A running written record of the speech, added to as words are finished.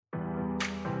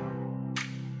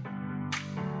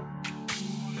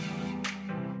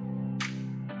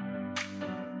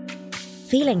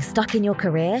Feeling stuck in your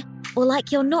career? Or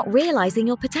like you're not realising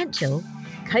your potential?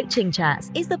 Coaching Chats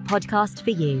is the podcast for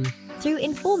you. Through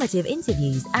informative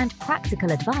interviews and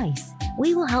practical advice,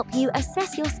 we will help you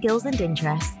assess your skills and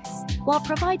interests while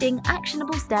providing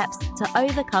actionable steps to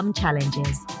overcome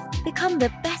challenges. Become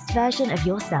the best version of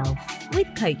yourself with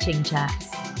Coaching Chats.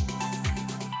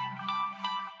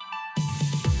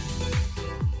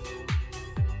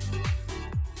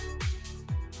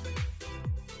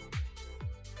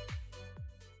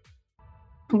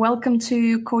 Welcome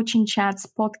to Coaching Chats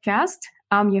podcast.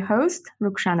 I'm your host,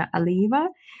 Rukhsana Aliyeva.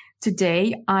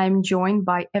 Today, I'm joined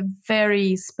by a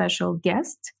very special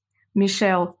guest,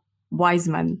 Michelle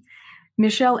Wiseman.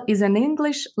 Michelle is an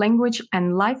English language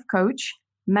and life coach,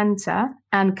 mentor,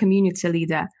 and community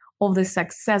leader of the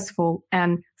successful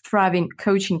and thriving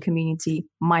coaching community,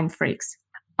 MindFreeks.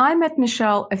 I met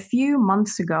Michelle a few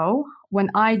months ago when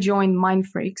I joined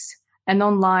MindFreeks, an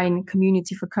online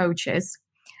community for coaches.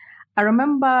 I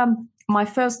remember my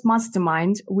first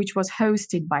mastermind, which was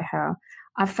hosted by her.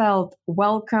 I felt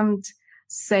welcomed,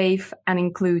 safe, and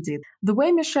included. The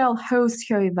way Michelle hosts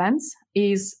her events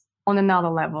is on another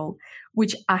level,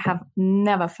 which I have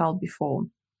never felt before.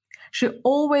 She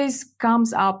always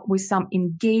comes up with some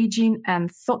engaging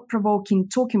and thought-provoking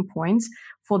talking points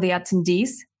for the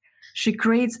attendees. She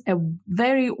creates a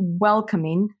very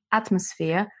welcoming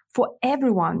atmosphere for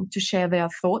everyone to share their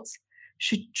thoughts.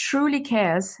 She truly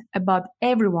cares about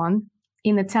everyone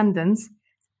in attendance.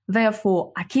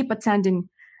 Therefore, I keep attending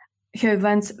her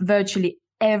events virtually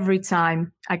every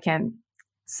time I can.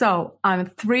 So I'm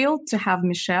thrilled to have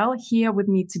Michelle here with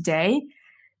me today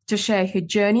to share her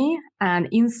journey and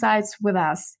insights with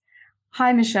us.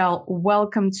 Hi, Michelle.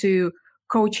 Welcome to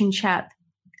Coaching Chats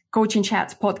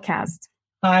podcast.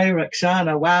 Hi,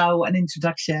 Rukhsana. Wow, an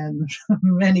introduction.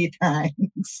 Many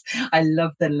thanks. I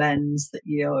love the lens that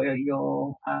you're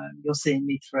seeing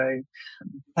me through.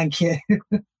 Thank you.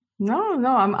 No,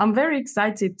 I'm very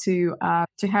excited to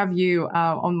have you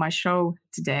on my show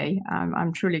today.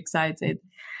 I'm truly excited.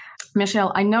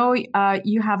 Michelle, I know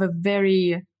you have a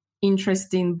very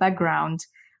interesting background.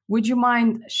 Would you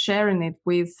mind sharing it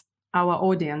with our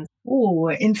audience? Oh,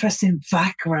 interesting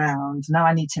background. Now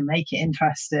I need to make it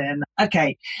interesting.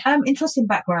 Okay. Interesting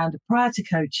background. Prior to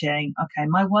coaching,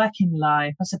 my working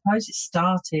life, I suppose it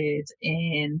started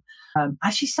in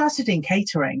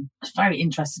catering. I was very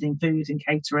interested in food and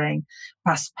catering,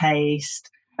 fast paced.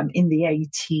 In the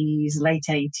late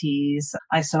 80s.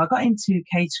 So I got into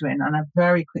catering and I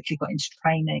very quickly got into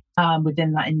training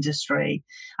within that industry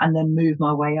and then moved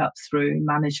my way up through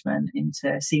management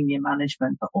into senior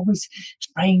management. But always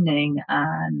training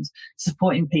and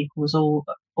supporting people was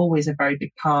always a very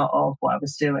big part of what I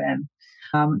was doing.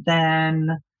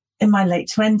 Then in my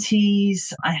late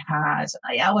 20s,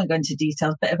 I won't go into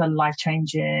details, a bit of a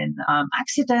life-changing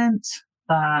accident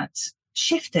that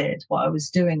shifted what I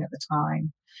was doing at the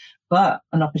time. But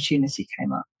an opportunity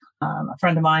came up. A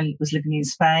friend of mine was living in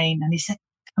Spain and he said,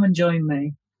 come and join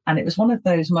me. And it was one of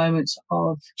those moments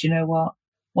of, do you know what?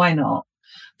 Why not?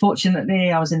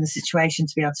 Fortunately, I was in the situation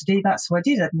to be able to do that. So I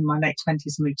did it in my late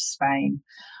 20s, moved to Spain.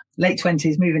 Late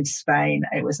 20s, moving to Spain.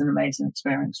 It was an amazing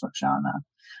experience, Rukhsana.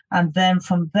 And then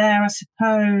from there, I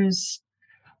suppose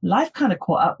life kind of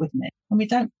caught up with me. And we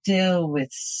don't deal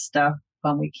with stuff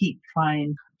when we keep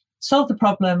trying solve the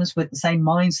problems with the same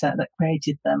mindset that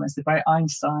created them as the great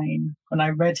Einstein. When I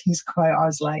read his quote, I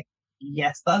was like,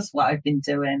 yes, that's what I've been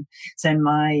doing. So in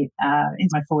my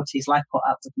 40s, life caught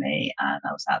up with me and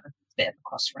I was at a bit of a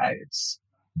crossroads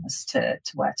as to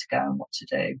where to go and what to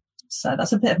do. So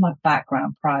that's a bit of my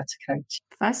background prior to coaching.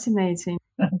 Fascinating.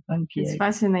 Thank you. It's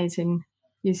fascinating.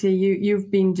 You see, you've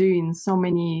been doing so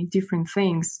many different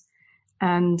things.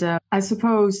 And I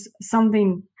suppose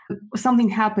something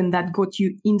happened that got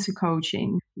you into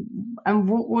coaching. And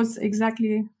what was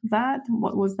exactly that?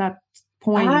 What was that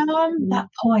point? That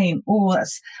point,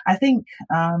 I think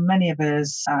many of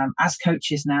us as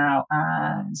coaches now,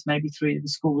 and maybe through the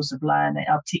schools of learning,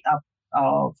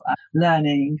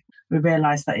 learning, we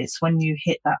realise that it's when you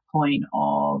hit that point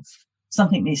of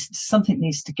something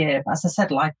needs to give. As I said,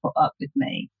 life put up with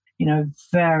me.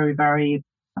 Very, very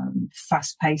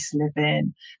fast-paced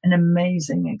living and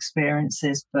amazing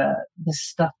experiences, but the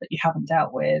stuff that you haven't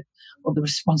dealt with or the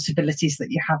responsibilities that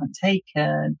you haven't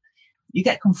taken, you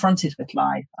get confronted with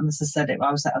life. And as I said,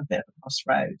 I was at a bit of a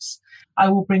crossroads. I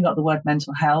will bring up the word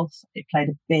mental health. It played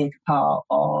a big part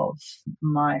of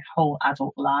my whole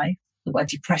adult life. The word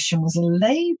depression was a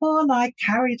label I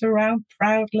carried around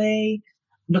proudly,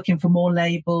 looking for more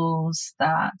labels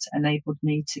that enabled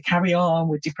me to carry on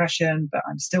with depression, but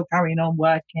I'm still carrying on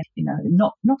working,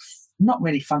 not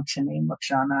really functioning,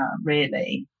 Rukhsana,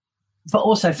 really. but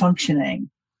also functioning,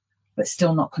 but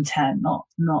still not content, I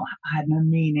had no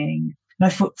meaning, no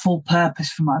full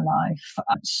purpose for my life.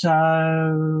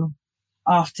 So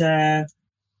after,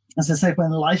 as I said,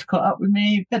 when life caught up with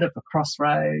me, a bit of a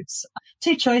crossroads,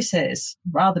 2 choices,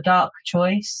 rather dark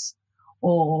choice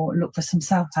or look for some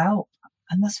self-help.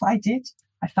 And that's what I did.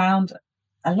 I found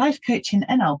a life coaching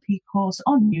NLP course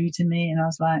on Udemy, and I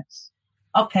was like,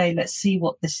 okay, let's see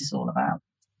what this is all about.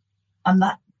 And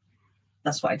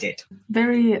that's what I did.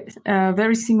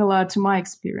 Very similar to my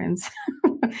experience.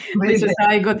 Really? Because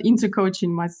I got into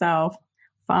coaching myself,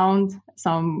 found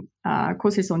some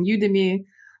courses on Udemy,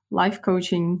 life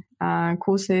coaching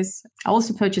courses. I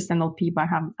also purchased NLP, but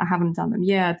I haven't done them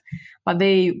yet. But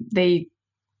they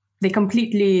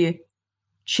completely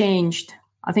changed,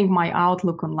 I think, my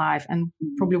outlook on life and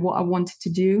probably what I wanted to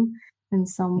do in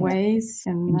some ways.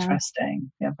 And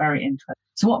interesting. Yeah, very interesting.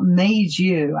 So what made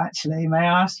you actually, may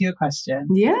I ask you a question?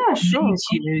 Yeah, sure. What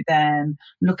made you then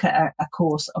look at a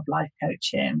course of life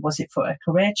coaching? Was it for a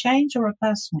career change or a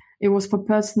personal? It was for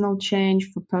personal change,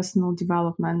 for personal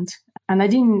development. And I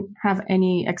didn't have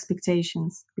any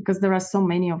expectations because there are so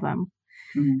many of them.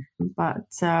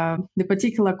 But the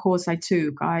particular course I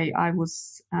took, I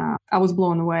was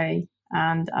blown away.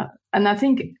 And I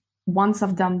think once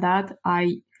I've done that,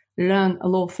 I learned a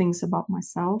lot of things about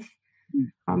myself.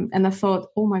 And I thought,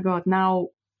 oh my God, now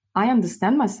I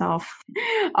understand myself.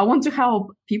 I want to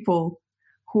help people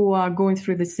who are going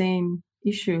through the same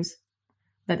issues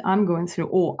that I'm going through,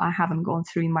 or I haven't gone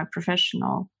through in my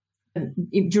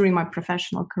during my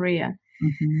professional career.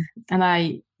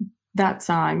 And that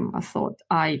time I thought,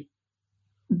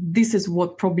 this is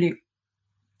what probably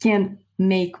can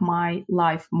make my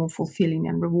life more fulfilling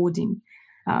and rewarding,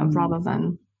 rather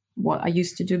than what I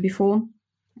used to do before.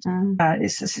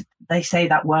 They say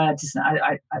that word, isn't it?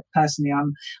 I personally,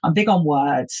 I'm big on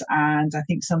words, and I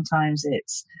think sometimes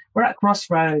we're at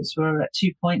crossroads. We're at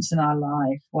 2 points in our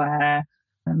life where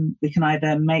we can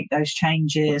either make those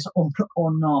changes or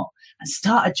not, and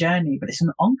start a journey. But it's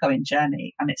an ongoing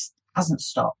journey, and it hasn't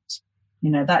stopped.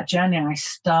 That journey I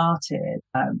started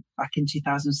back in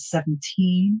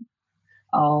 2017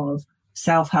 of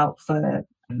self-help for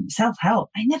self-help.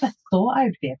 I never thought I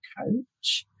would be a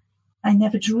coach. I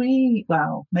never dreamed,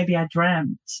 well, maybe I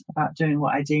dreamt about doing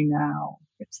what I do now.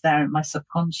 It's there in my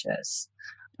subconscious.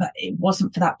 But it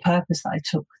wasn't for that purpose that I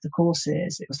took the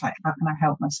courses. It was like, how can I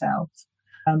help myself?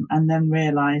 And then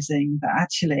realizing that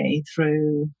actually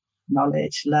through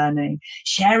knowledge, learning,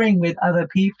 sharing with other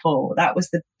people, that was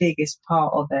the biggest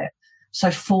part of it.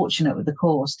 So fortunate with the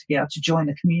course to be able to join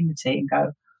a community and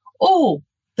go, oh,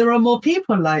 there are more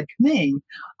people like me.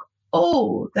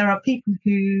 Oh, there are people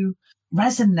who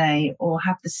resonate or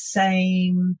have the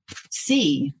same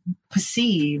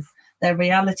perceive their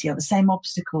reality, or the same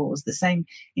obstacles, the same,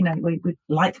 with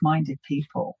like-minded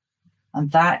people. And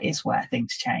that is where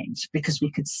things change, because we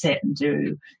could sit and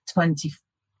do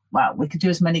we could do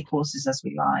as many courses as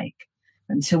we like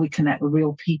until we connect with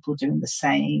real people doing the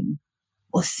same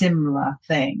or similar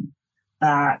thing.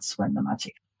 That's when the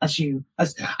magic, as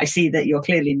I see that you're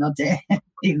clearly nodding,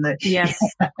 even though yes.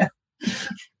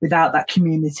 Without that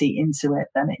community into it,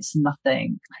 then it's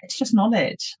nothing. It's just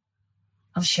knowledge.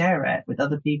 I'll share it with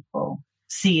other people,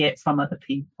 see it from other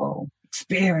people,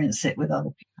 experience it with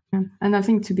other people. And I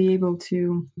think to be able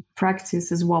to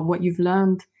practice as well what you've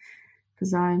learned,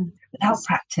 because without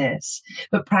practice,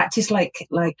 but practice like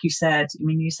you said.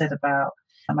 You said about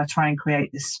I try and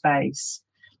create this space.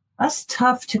 That's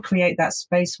tough to create that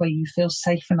space where you feel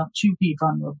safe enough to be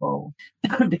vulnerable,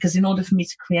 because in order for me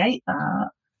to create that,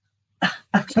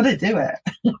 I've got to do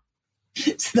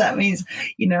it. So that means,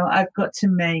 I've got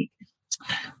to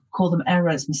call them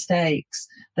errors, mistakes,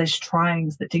 those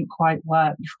tryings that didn't quite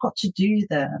work. You've got to do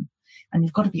them, and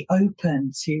you've got to be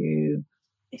open to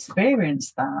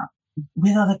experience that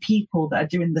with other people that are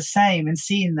doing the same and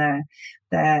seeing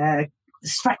their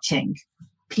stretching.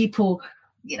 People,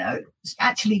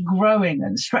 actually growing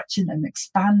and stretching and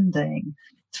expanding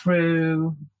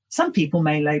through, some people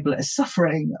may label it as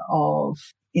suffering of,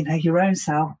 your own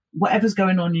self, whatever's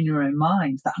going on in your own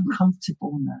mind, that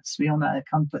uncomfortableness. We all know the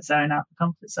comfort zone, out the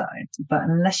comfort zone. But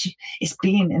unless it's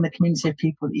being in the community of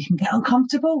people that you can get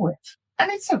uncomfortable with,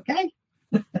 and it's okay.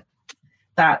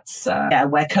 That's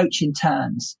where coaching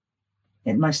turns.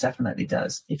 It most definitely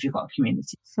does if you've got a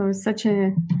community. So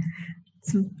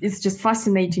it's just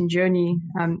fascinating journey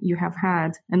you have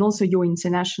had, and also your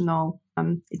international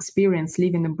experience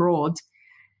living abroad.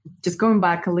 Just going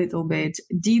back a little bit,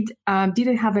 did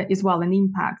it have as well an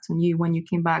impact on you when you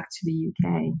came back to the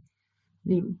UK?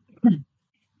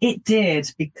 It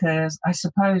did, because I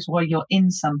suppose while you're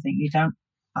in something, you don't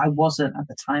I wasn't at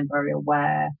the time very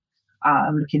aware.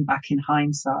 Looking back in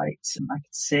hindsight, and I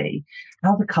could see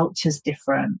how the culture's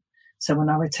different. So when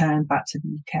I returned back to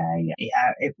the UK,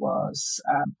 it was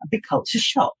a big culture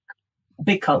shock.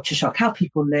 How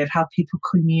people live, how people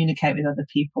communicate with other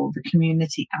people, the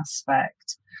community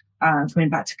aspect. Coming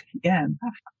back to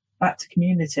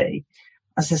community.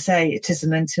 As I say, it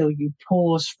isn't until you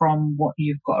pause from what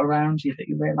you've got around you that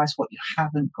you realise what you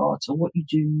haven't got or what you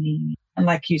do need. And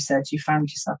like you said, you found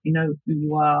yourself, you know who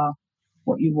you are,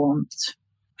 what you want.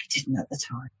 I didn't at the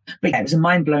time. But yeah, it was a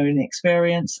mind-blowing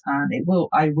experience, and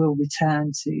I will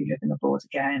return to living abroad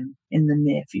again in the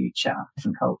near future.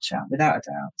 Different culture, without a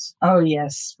doubt. Oh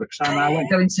yes, Roxana, I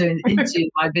won't go into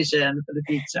my vision for the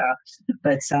future,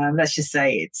 but let's just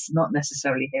say it's not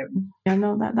necessarily here. Yeah,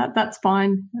 no, that's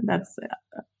fine.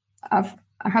 I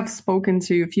have spoken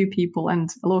to a few people, and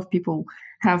a lot of people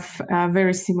have a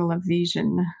very similar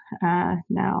vision.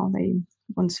 Now they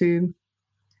want to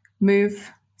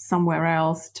move somewhere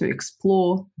else to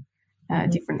explore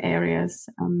different areas,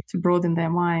 to broaden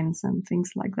their minds and things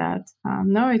like that.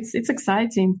 No, it's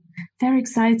exciting, very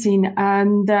exciting.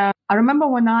 And I remember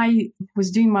when I was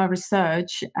doing my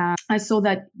research, I saw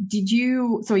that did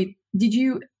you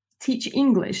teach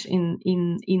English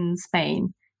in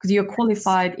Spain? Because you're a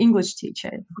qualified English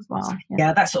teacher as well.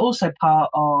 Yeah, that's also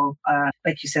part of,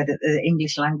 like you said, the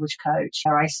English language coach.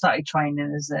 I started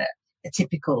training as a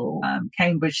typical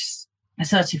Cambridge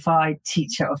certified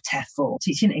teacher of TEFL,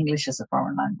 teaching English as a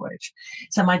foreign language.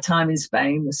 So my time in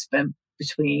Spain was spent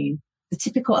between the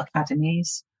typical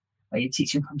academies, where you're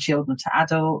teaching from children to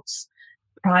adults,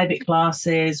 private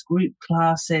classes, group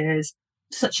classes,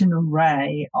 such an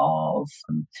array of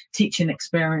teaching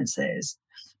experiences.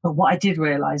 But what I did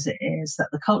realize is that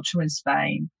the culture in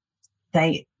Spain,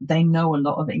 they know a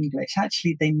lot of English.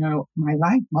 Actually, they know my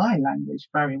language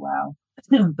very well.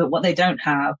 But what they don't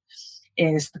have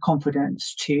is the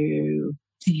confidence to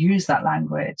use that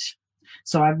language.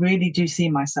 So I really do see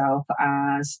myself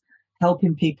as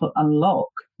helping people unlock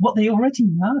what they already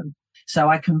know. So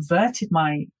I converted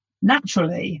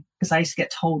naturally, because I used to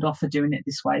get told off for doing it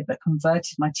this way, but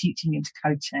converted my teaching into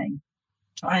coaching,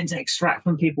 trying to extract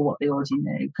from people what they already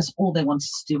knew, because all they wanted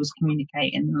to do was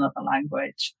communicate in another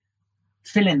language,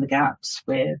 fill in the gaps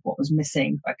with what was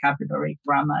missing, vocabulary,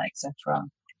 grammar, etc.,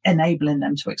 enabling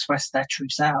them to express their true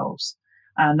selves.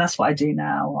 And that's what I do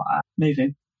now,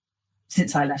 moving.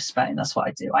 Since I left Spain, that's what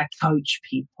I do. I coach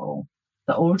people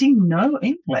that already know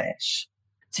English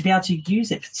to be able to use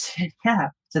it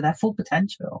to their full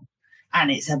potential.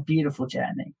 And it's a beautiful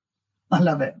journey. I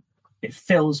love it. It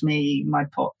fills my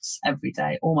pots every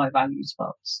day, all my values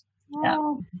pots. Yeah.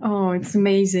 Oh, it's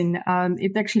amazing.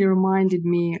 It actually reminded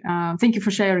me, thank you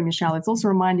for sharing, Michelle. It's also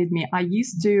reminded me,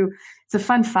 it's a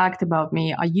fun fact about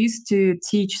me. I used to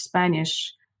teach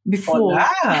Spanish before.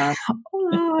 Hola.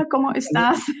 Hola, ¿cómo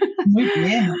estás? Muy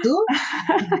bien, ¿tú?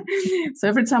 So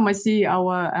every time I see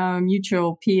our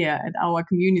mutual peer at our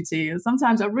community,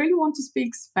 sometimes I really want to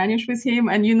speak Spanish with him.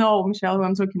 And you know, Michelle, who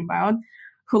I'm talking about,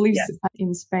 who lives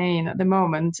in Spain at the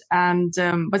moment. And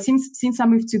but since I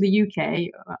moved to the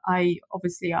UK, I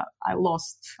almost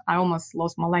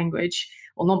lost my language.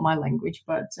 Well, not my language,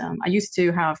 but I used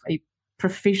to have a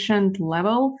proficient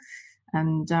level,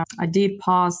 and I did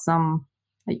pass some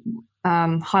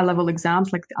high-level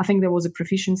exams. Like I think there was a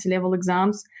proficiency level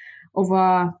exams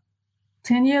over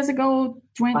 10 years ago,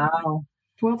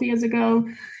 12 years ago.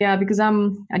 Yeah, because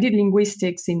I did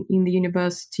linguistics in the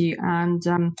university, and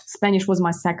Spanish was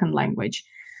my second language.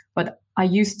 But I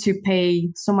used to pay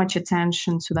so much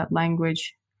attention to that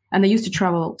language. And I used to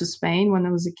travel to Spain when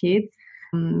I was a kid.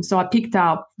 So I picked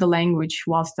up the language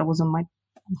whilst I was on my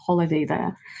holiday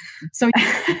there. So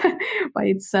but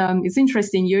it's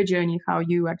interesting, your journey, how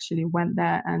you actually went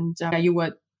there, and you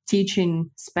were teaching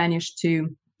Spanish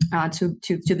to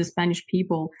the Spanish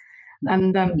people.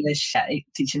 And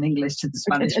teaching English to the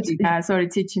Spanish people.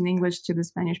 Teaching English to the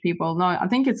Spanish people. No, I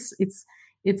think it's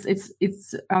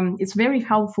very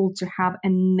helpful to have a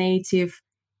native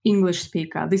English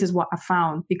speaker. This is what I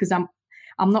found, because I'm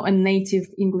not a native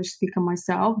English speaker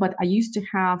myself, but I used to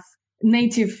have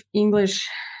native English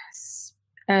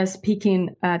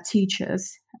speaking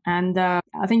teachers, and I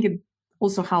think it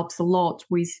also helps a lot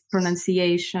with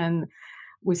pronunciation,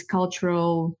 with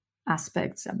cultural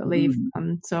aspects, I believe.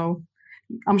 So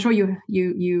I'm sure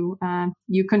you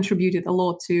contributed a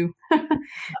lot to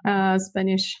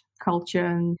Spanish culture.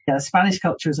 And Spanish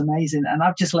culture is amazing, and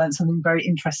I've just learned something very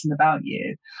interesting about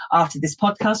you. After this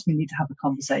podcast, we need to have a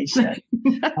conversation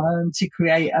to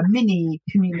create a mini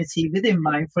community within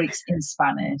MindFreeks in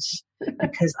Spanish,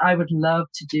 because I would love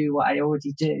to do what I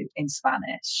already do in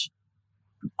Spanish.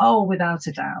 Oh, without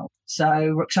a doubt. So,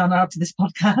 Rukhsana, after this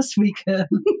podcast, we can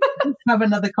have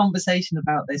another conversation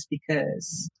about this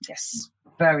because, yes,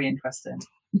 very interesting.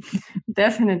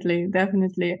 Definitely.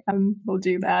 We'll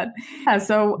do that.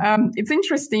 So it's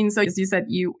interesting. So as you said,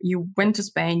 you went to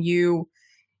Spain. You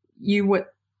were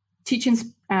teaching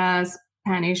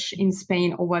Spanish in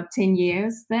Spain over 10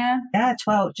 years there. Yeah,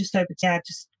 12, just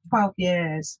 12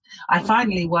 years. I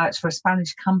finally worked for a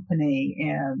Spanish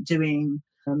company doing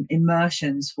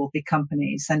immersions for big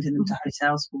companies, sending them to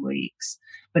hotels for weeks,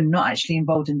 but not actually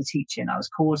involved in the teaching. I was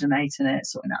coordinating it,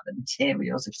 sorting out the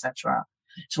materials, etc.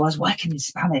 So I was working in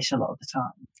Spanish a lot of the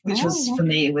time, which was, for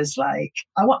me, it was like,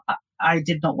 I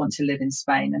did not want to live in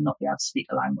Spain and not be able to speak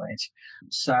the language.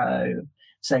 So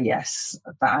yes,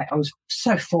 I was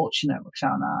so fortunate,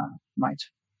 Rukhsana, my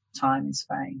time in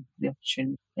Spain, the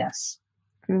opportunity. Yes.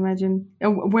 Can you imagine?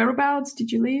 Whereabouts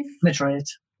did you live? Madrid.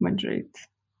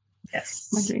 Yes.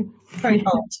 Madrid. Very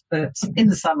hot, but in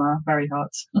the summer, very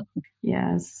hot.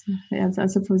 Yes, I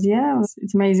suppose. Yeah,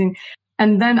 it's amazing.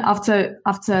 And then after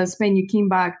Spain, you came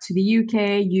back to the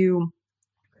UK.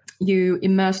 You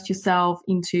immersed yourself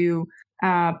into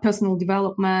personal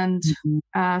development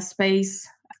space.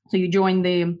 So you joined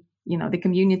the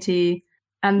community.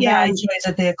 And I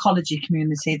joined the ecology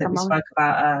community that we spoke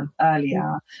about earlier.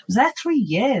 I was there 3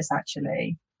 years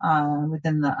actually.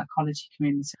 Within the ecology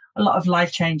community, a lot of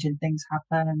life-changing things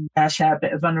happen. I share a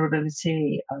bit of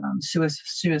vulnerability,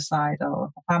 suicide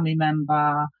of a family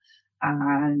member,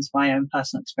 and my own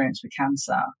personal experience with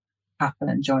cancer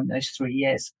happened during those 3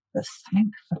 years. But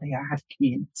thankfully, I had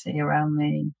community around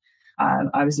me.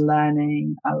 I was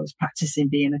learning. I was practicing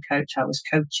being a coach. I was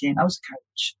coaching. I was a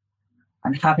coach,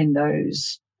 and having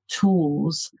those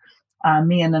tools.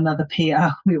 Me and another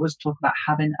peer, we always talk about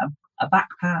having a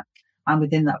backpack. And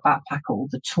within that backpack, all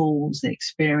the tools, the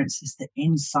experiences, the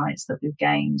insights that we've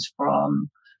gained from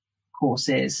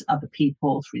courses, other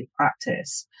people through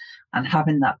practice. And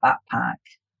having that backpack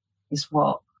is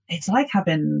it's like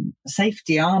having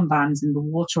safety armbands in the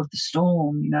water of the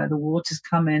storm. You know, the water's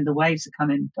coming, the waves are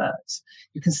coming, but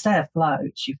you can stay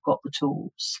afloat. You've got the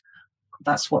tools.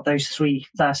 That's what those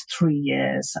first 3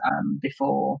 years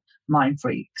before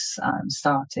MindFreeks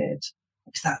started.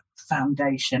 It's that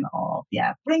foundation of,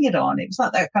 bring it on. It was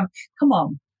like that kind of, come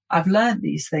on, I've learned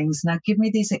these things. Now give me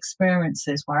these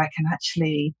experiences where I can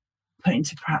actually put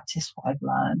into practice what I've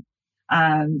learned.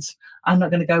 And I'm not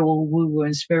going to go all woo-woo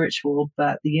and spiritual,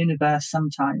 but the universe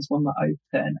sometimes, when we're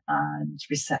open and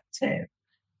receptive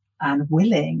and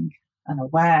willing and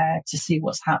aware to see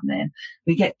what's happening,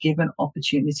 we get given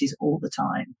opportunities all the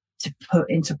time to put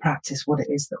into practice what it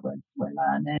is that we're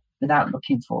learning without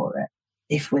looking for it.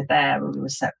 If we're there or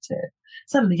receptive.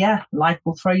 So life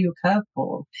will throw you a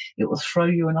curveball. It will throw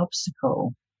you an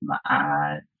obstacle.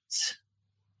 And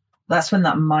that's when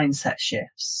that mindset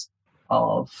shifts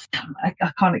of,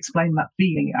 I can't explain that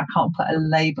feeling. I can't put a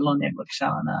label on it,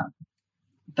 Rukhsana.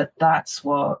 But that's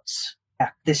what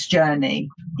this journey,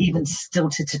 even still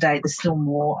to today, there's still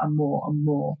more and more and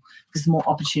more, because the more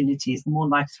opportunities, the more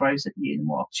life throws at you, the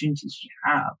more opportunities you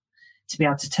have to be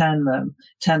able to turn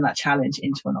that challenge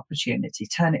into an opportunity,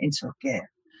 turn it into a gift.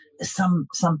 There's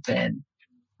something,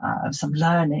 some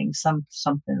learning,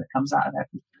 something that comes out of it.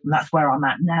 And that's where I'm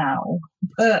at now.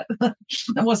 But that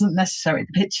wasn't necessarily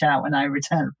the pitch out when I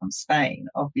returned from Spain,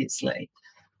 obviously.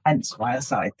 Hence why I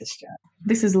started this journey.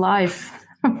 This is life,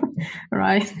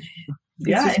 right?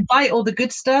 Invite all the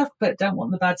good stuff, but don't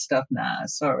want the bad stuff now.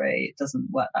 Sorry, it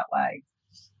doesn't work that way.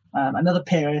 Another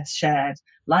peer shared,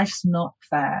 life's not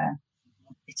fair.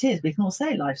 It is. We can all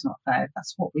say life's not fair. If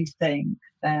that's what we think,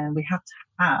 then we have to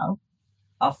have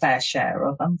our fair share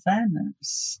of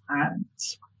unfairness. And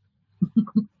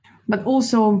but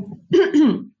also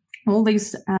all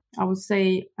these, I would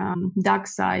say, dark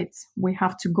sides we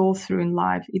have to go through in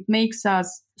life. It makes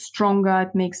us stronger.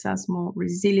 It makes us more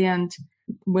resilient.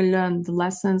 We learn the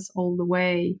lessons all the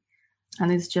way.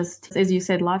 And it's just, as you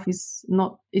said, life is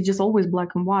not, it's just always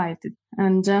black and white.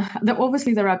 And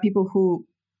obviously there are people who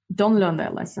don't learn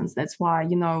their lessons. That's why,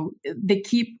 they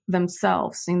keep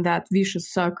themselves in that vicious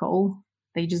circle.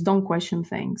 They just don't question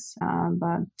things.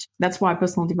 But that's why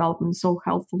personal development is so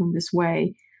helpful in this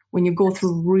way when you go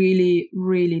through really,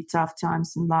 really tough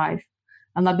times in life.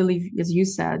 And I believe, as you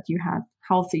said, you had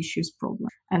health issues problem.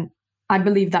 And I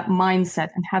believe that mindset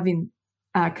and having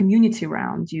a community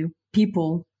around you,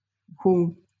 people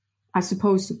who I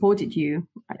suppose supported you.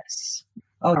 Yes.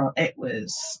 Oh, it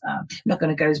was not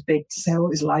going to go as big to say it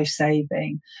was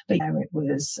life-saving, but it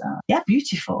was,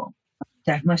 beautiful.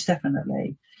 Most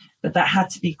definitely. But that had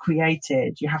to be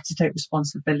created. You have to take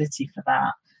responsibility for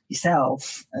that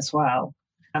yourself as well.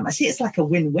 I see it's like a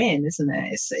win-win, isn't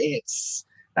it?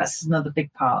 That's another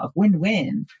big part of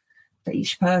win-win for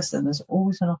each person. There's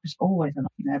always an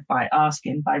opportunity, by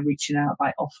asking, by reaching out,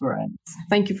 by offering.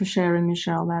 Thank you for sharing,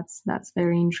 Michelle. That's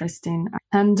very interesting.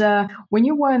 And when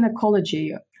you were in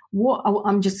ecology,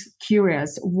 I'm just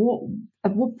curious,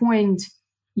 at what point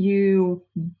you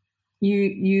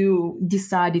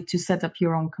decided to set up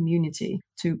your own community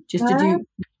to do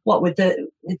what with the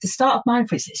start of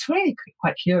MindFreeks? It's really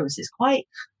quite curious. It's quite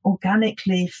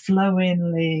organically,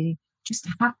 flowingly, just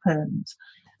happened.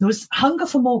 There was hunger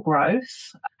for more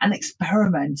growth and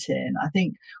experimenting. I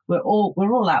think we're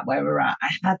all at where we're at. I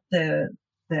had the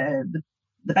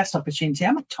best opportunity.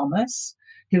 I met Thomas,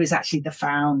 who is actually the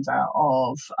founder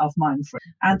of MindFreeks,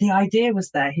 and the idea was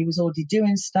there. He was already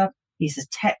doing stuff. He's a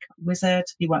tech wizard.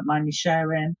 He won't mind me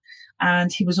sharing,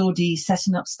 and he was already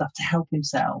setting up stuff to help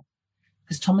himself.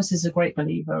 Because Thomas is a great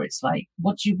believer. It's like,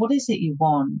 what is it you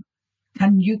want?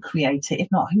 Can you create it? If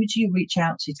not, who do you reach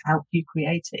out to help you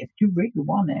create it? If you really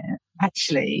want it,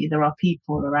 actually, there are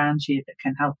people around you that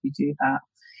can help you do that.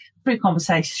 Through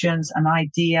conversations, an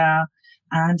idea,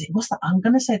 and it was I'm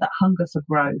going to say that hunger for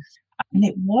growth. And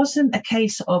it wasn't a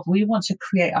case of we want to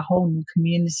create a whole new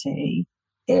community.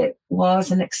 It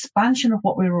was an expansion of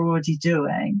what we were already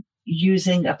doing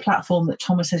using a platform that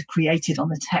Thomas has created on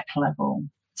the tech level.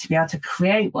 To be able to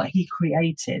create what he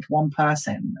created, one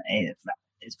person,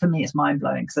 for me, it's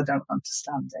mind-blowing because I don't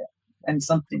understand it. And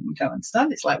something you don't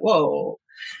understand, it's like, whoa.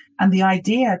 And the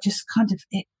idea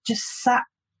it just sat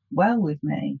well with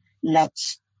me.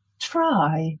 Let's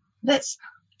try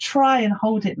and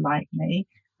hold it lightly.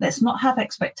 Let's not have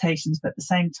expectations, but at the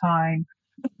same time,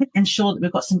 ensure that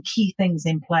we've got some key things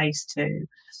in place to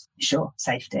ensure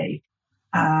safety.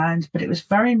 But it was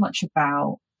very much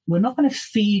about, we're not going to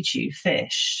feed you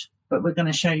fish, but we're going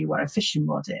to show you where a fishing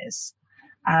rod is.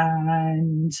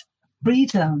 And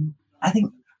freedom, I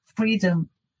think freedom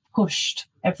pushed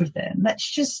everything. Let's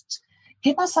just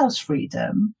give ourselves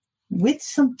freedom with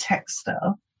some tech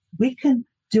stuff. We can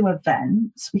do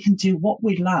events. We can do what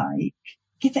we like.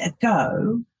 Give it a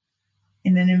go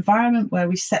in an environment where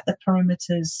we set the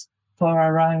perimeters from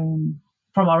our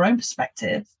own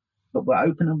perspective, but we're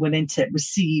open and willing to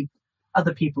receive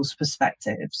other people's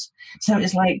perspectives. So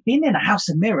it's like being in a house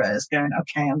of mirrors going,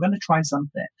 okay, I'm going to try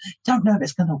something. Don't know if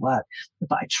it's going to work,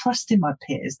 but I trust in my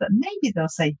peers that maybe they'll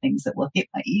say things that will hit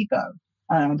my ego.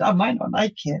 And I might not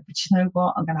like it, but you know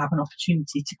what? I'm going to have an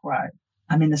opportunity to grow.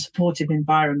 I'm in a supportive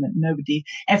environment.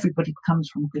 Everybody comes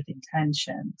from good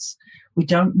intentions. We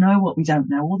don't know what we don't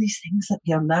know. All these things that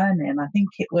you're learning. I think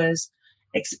it was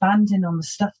expanding on the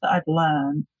stuff that I'd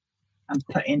learned and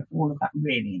putting all of that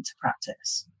really into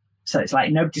practice. So it's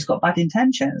like, nobody's got bad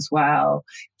intentions. Well,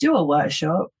 do a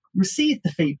workshop, receive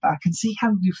the feedback and see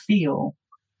how you feel.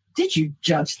 Did you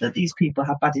judge that these people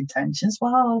have bad intentions?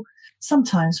 Well,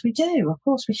 sometimes we do. Of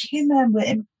course, we're human. We're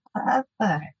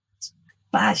imperfect.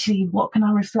 But actually, what can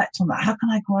I reflect on that? How can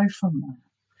I grow from that?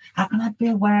 How can I be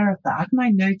aware of that? How can I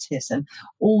notice? And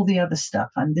all the other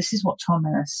stuff. And this is what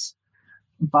Thomas,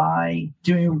 by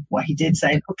doing what he did,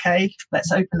 say, okay,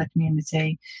 let's open the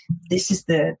community. This is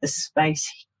the space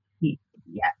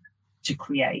to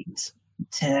create,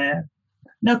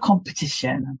 no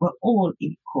competition. We're all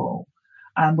equal.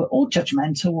 We're all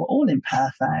judgmental. We're all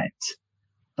imperfect.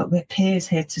 But we're peers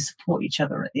here to support each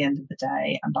other at the end of the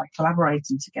day. And by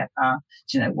collaborating together,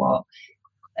 do you know what?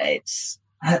 It's,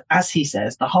 as he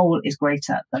says, the whole is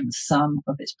greater than the sum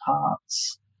of its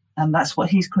parts. And that's what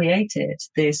he's created,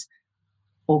 this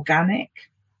organic,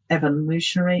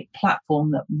 evolutionary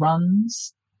platform that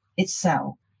runs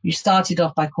itself. You started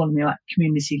off by calling me like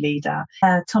community leader.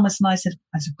 Thomas and I said,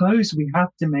 I suppose we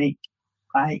have to make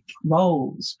like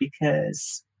roles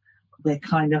because we're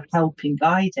kind of helping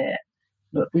guide it.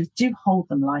 But we do hold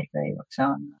them lightly,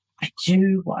 Roxana. I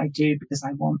do what I do because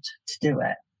I want to do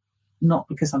it, not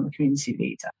because I'm a community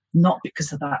leader, not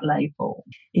because of that label.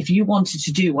 If you wanted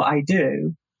to do what I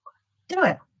do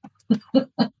it.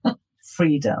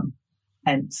 Freedom,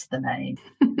 hence the name.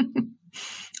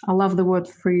 I love the word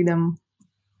freedom.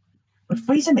 But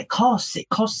freedom, it costs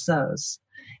us.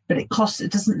 But it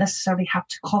doesn't necessarily have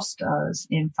to cost us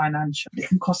in financial. It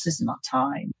can cost us in our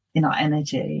time, in our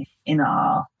energy, in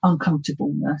our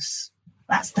uncomfortableness.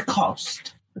 That's the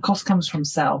cost. The cost comes from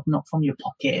self, not from your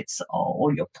pockets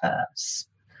or your purse.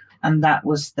 And that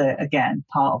was again,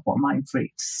 part of what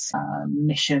MindFreeks'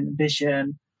 mission,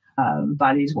 vision,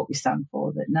 values, what we stand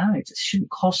for, that no, it shouldn't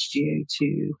cost you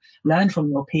to learn from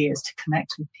your peers, to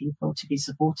connect with people, to be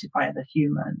supported by other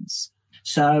humans.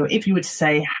 So if you were to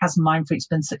say, has MindFreeks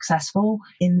been successful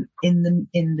in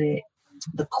the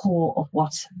core of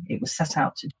what it was set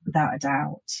out to do? Without a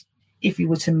doubt. If you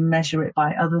were to measure it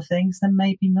by other things, then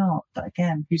maybe not. But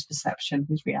again, whose perception,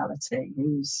 whose reality,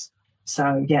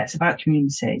 so yeah, it's about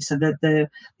community. So the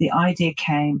idea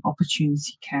came,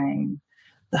 opportunity came,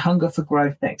 the hunger for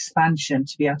growth, the expansion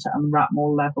to be able to unwrap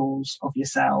more levels of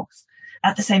yourself.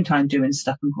 At the same time, doing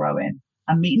stuff and growing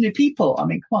and meeting new people. I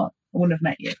mean, come on, I wouldn't have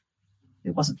met you if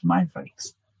it wasn't for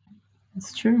MindFreeks.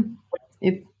 It's true.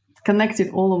 It connected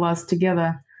all of us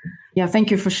together. Yeah,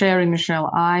 thank you for sharing,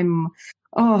 Michelle.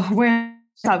 Where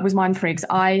start with MindFreeks?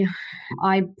 I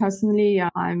personally,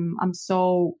 I'm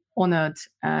so honored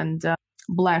and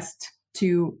blessed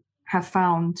to have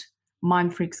found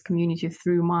MindFreeks community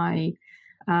through my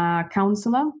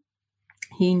counselor.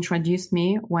 He introduced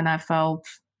me when I felt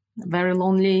very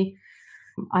lonely,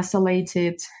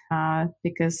 isolated,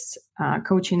 because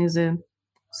coaching is a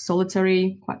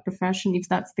solitary profession, if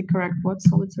that's the correct word,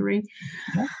 solitary.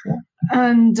 Yeah.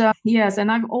 And yes,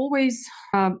 and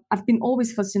I've been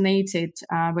always fascinated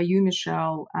by you,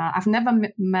 Michelle. I've never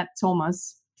met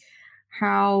Thomas.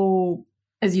 How,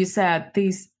 as you said,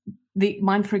 the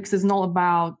MindFreeks is not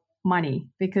about money,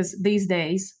 because these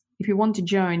days, if you want to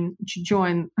join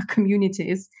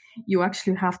communities, you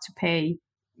actually have to pay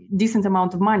a decent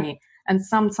amount of money. And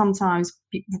sometimes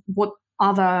what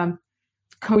other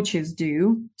coaches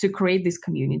do to create this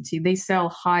community, they sell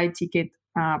high ticket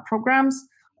programs.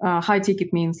 High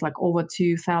ticket means like over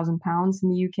 £2,000 in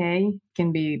the UK,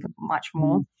 can be much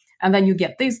more. And then you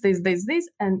get this,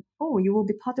 and you will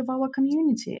be part of our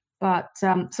community. But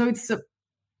so it's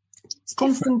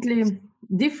constantly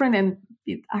different, and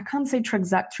I can't say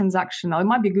transactional. It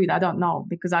might be good, I don't know,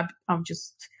 because I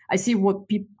see what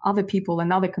other people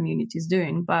and other communities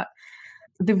doing. But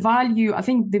I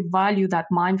think the value that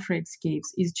MindFreeks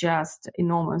gives is just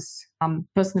enormous.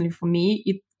 Personally, for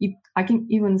me, I can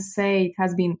even say it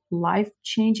has been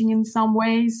life-changing in some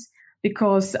ways,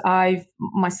 because I've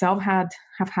myself have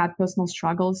had personal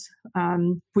struggles,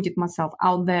 putting myself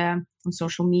out there on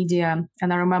social media.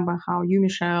 And I remember how you,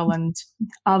 Michelle, and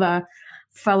other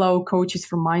fellow coaches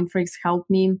from MindFreeks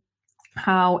helped me,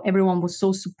 how everyone was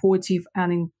so supportive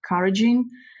and encouraging,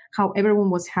 how everyone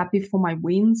was happy for my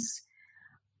wins.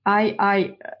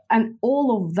 And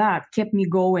all of that kept me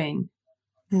going.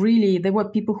 Really, there were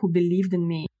people who believed in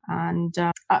me. And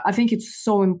I think it's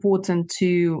so important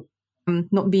to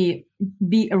not be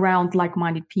around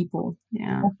like-minded people.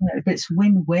 Yeah. But it's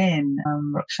win-win,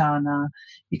 Roxana,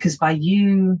 because by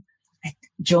you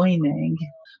joining,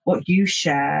 what you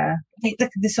share, look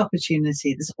at this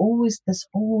opportunity. There's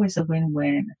always a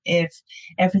win-win if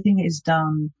everything is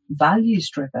done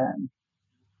values-driven.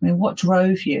 I mean, what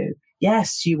drove you?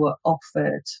 Yes, you were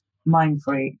offered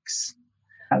MindFreeks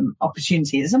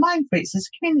opportunity. There's a MindFreeks, there's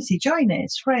a community, join it,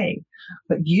 it's free.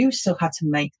 But you still had to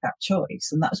make that choice,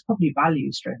 and that was probably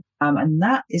values driven. And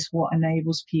that is what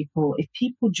enables people, if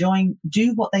people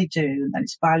do what they do, and then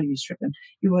it's values driven,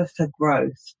 you are for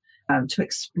growth, to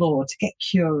explore, to get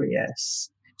curious.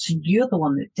 So you're the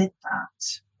one that did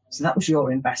that. So that was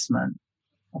your investment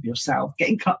of yourself,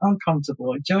 getting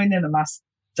uncomfortable, joining a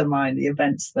mastermind, the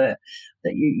events that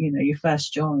you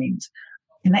first joined,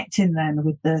 connecting then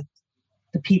with the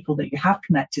people that you have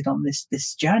connected on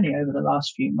this journey over the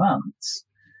last few months.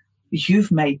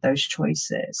 You've made those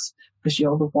choices because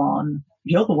you're the one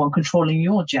controlling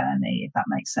your journey, if that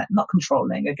makes sense. Not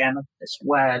controlling, again, this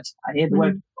word. I hear the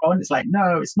word control, and it's like,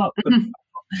 no, it's not good.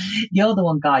 You're the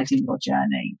one guiding your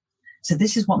journey. So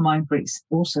this is what MindFreeks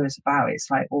also is about.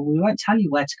 It's like, well, we won't tell you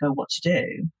where to go, what to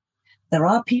do. There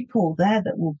are people there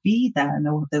that will be there, and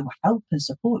they will help and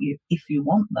support you if you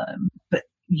want them. But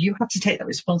you have to take that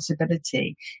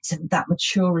responsibility. So that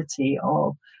maturity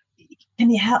of, can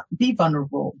you help? Be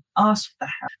vulnerable. Ask for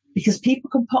help. Because people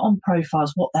can put on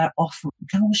profiles what they're offering. You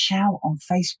can all shout on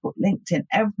Facebook, LinkedIn,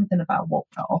 everything about what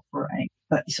they're offering.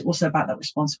 But it's also about that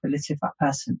responsibility of that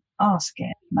person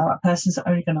asking. Now, that person's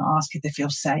only going to ask if they feel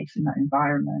safe in that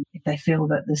environment, if they feel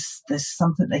that there's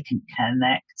something they can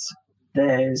connect.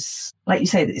 There's, like you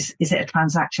say, is it a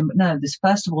transaction? But no,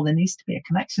 first of all, there needs to be a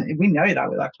connection. We know that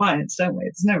with our clients, don't we?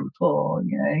 There's no rapport,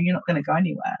 you're not going to go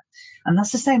anywhere. And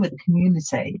that's the same with the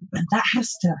community. And that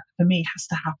has to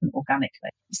happen organically.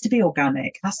 It has to be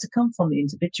organic. It has to come from the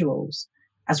individuals,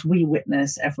 as we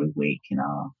witness every week in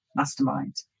our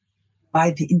mastermind,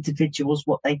 by the individuals,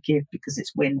 what they give, because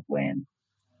it's win-win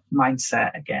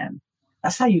mindset again.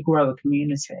 That's how you grow a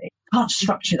community. You can't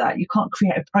structure that. You can't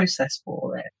create a process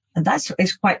for it. And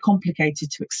it's quite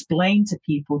complicated to explain to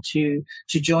people to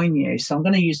join you. So I'm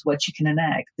going to use the word chicken and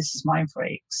egg. This is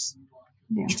MindFreeks.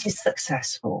 Yeah. It is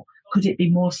successful. Could it be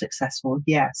more successful?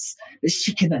 Yes. It's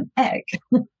chicken and egg.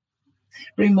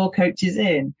 Bring more coaches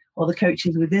in, or the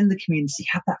coaches within the community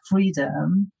have that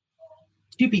freedom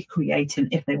to be creating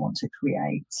if they want to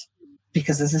create.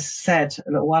 Because as I said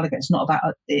a little while ago, it's not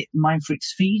about it.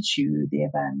 MindFreeks feeds you the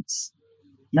events.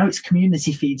 No, it's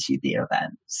community feeds you the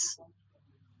events.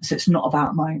 So it's not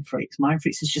about MindFreeks.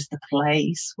 MindFreeks is just the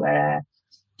place where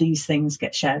these things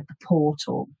get shared, the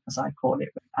portal, as I call it,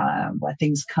 where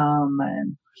things come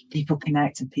and people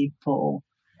connect and people.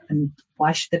 And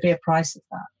why should there be a price of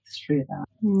that? Through that.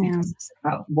 Yeah. Because it's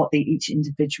about what each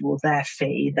individual, their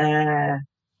fee, their.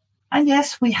 And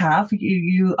yes, we have.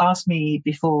 You asked me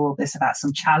before this about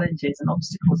some challenges and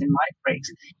obstacles in MindFreeks.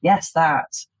 Yes,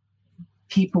 that.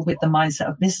 People with the mindset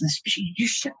of business, you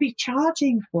should be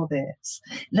charging for this.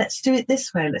 Let's do it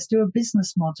this way. Let's do a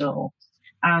business model.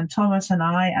 And Thomas and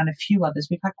I and a few others,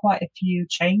 we've had quite a few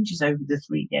changes over the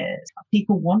 3 years.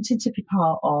 People wanting to be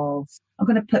part of, I'm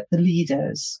going to put the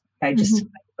leaders, okay, just to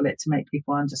make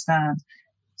people understand.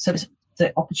 So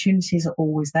the opportunities are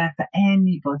always there for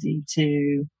anybody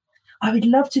to, I would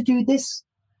love to do this,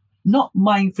 not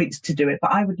MindFreeks to do it,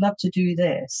 but I would love to do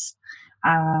this.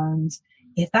 And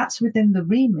if that's within the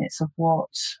remits of what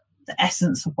the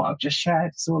essence of what I've just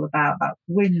shared is all about, that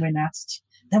win-win attitude,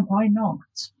 then why not?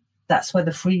 That's where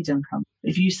the freedom comes.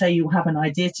 If you say you have an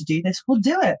idea to do this, well,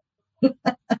 do it.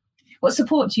 What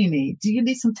support do you need? Do you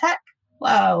need some tech?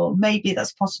 Well, maybe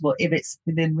that's possible if it's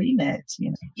within remit.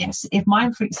 Yes, if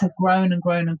MindFreeks had grown and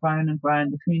grown and grown and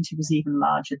grown, the community was even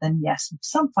larger, then yes,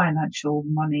 some financial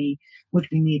money would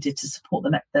be needed to support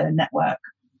the network,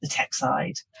 the tech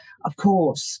side, of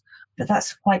course. But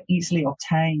that's quite easily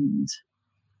obtained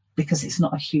because it's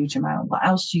not a huge amount. What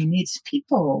else do you need? It's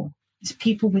people. It's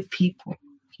people with people.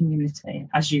 Community,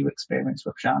 as you experience,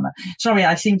 Rukhsana. Sorry,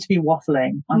 I seem to be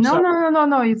waffling.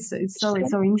 No. It's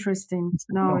so interesting.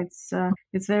 No,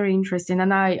 it's very interesting.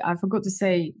 And I forgot to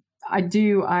say, I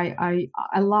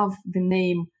love the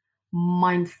name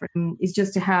MindFreeks. It's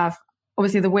just to have,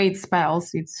 obviously the way it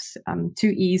spells, it's 2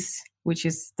 E's, which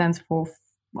stands for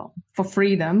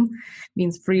freedom,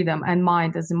 means freedom, and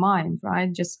mind as a mind,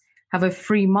 right? Just have a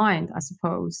free mind, I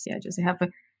suppose. Yeah, just have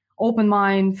an open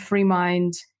mind, free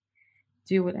mind.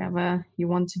 Do whatever you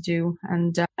want to do,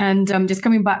 and just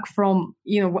coming back from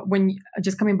when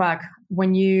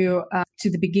you to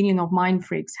the beginning of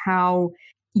MindFreeks, how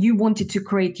you wanted to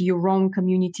create your own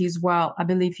community as well. I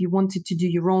believe you wanted to do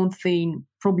your own thing.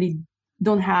 Probably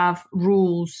don't have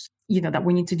rules, that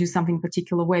we need to do something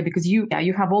particular way, because you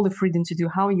have all the freedom to do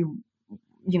how you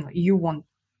want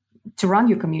to run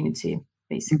your community.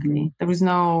 Basically, there was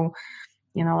no.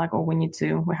 We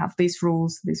have these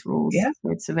rules. Yeah.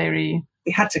 So it's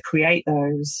we had to create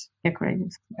those. Yeah,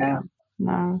 creative. Yeah.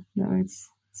 No, it's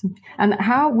and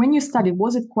when you studied,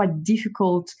 was it quite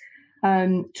difficult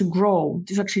to grow,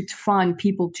 to find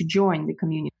people to join the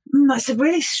community? That's a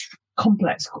really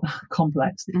complex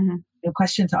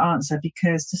question to answer,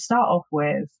 because to start off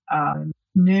with,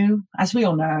 new, as we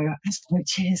all know, as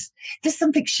coaches, there's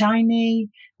something shiny.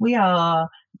 We are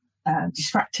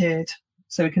distracted.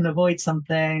 So we can avoid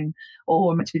something, or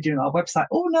we're meant to be doing our website.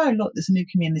 Oh no, look, there's a new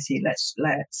community. Let's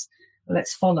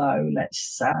follow.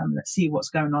 Let's see what's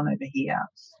going on over here.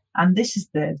 And this is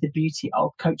the beauty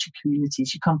of coaching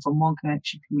communities. You come from one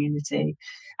coaching community.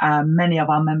 Many of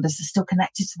our members are still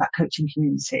connected to that coaching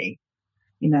community.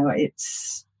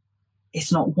 It's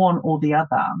not one or the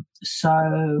other.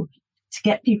 So to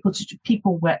get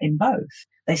people were in both.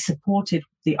 They supported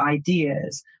the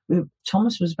ideas.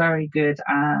 Thomas was very good,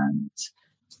 and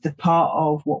the part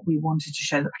of what we wanted to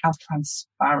show, that how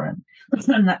transparent,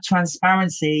 and that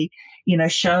transparency,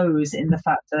 shows in the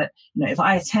fact that, if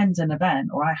I attend an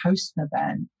event or I host an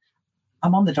event,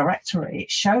 I'm on the directory.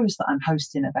 It shows that I'm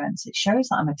hosting events. It shows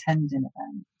that I'm attending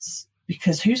events,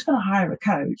 because who's going to hire a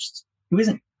coach who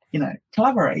isn't,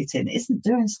 collaborating, isn't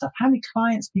doing stuff? How many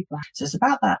clients people have? So it's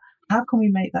about that. How can we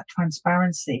make that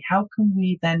transparency? How can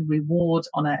we then reward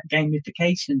on a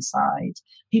gamification side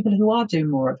people who are doing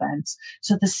more events?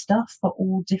 So the stuff for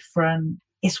all different,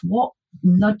 it's what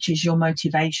nudges your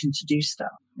motivation to do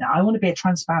stuff. Now, I want to be a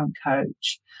transparent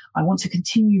coach. I want to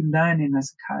continue learning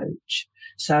as a coach.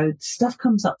 So stuff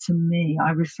comes up for me.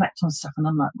 I reflect on stuff and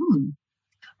I'm like,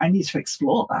 I need to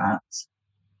explore that.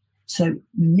 So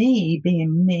me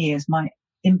being me as my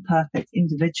imperfect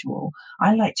individual,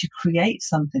 I like to create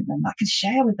something then that I can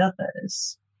share with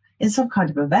others in some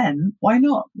kind of event. Why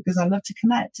not? Because I love to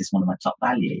connect. It's one of my top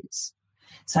values.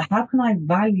 So how can I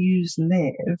values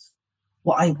live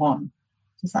what I want?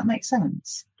 Does that make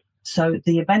sense? So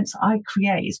the events I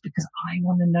create is because I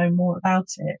want to know more about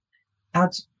it.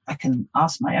 I can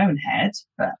ask my own head,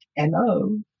 but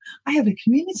hello, I have a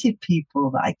community of people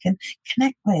that I can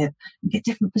connect with and get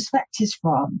different perspectives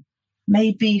from.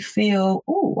 Maybe feel,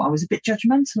 I was a bit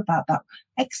judgmental about that.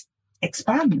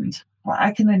 expand.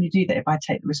 I can only do that if I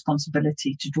take the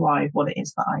responsibility to drive what it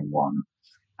is that I want.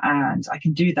 And I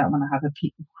can do that when I have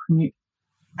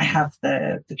I have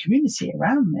the community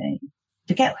around me.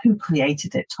 Forget who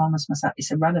created it, Thomas, myself,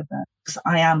 it's irrelevant, because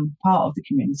I am part of the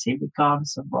community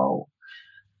regardless of role.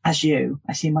 As you,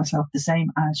 I see myself the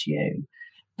same as you.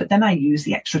 But then I use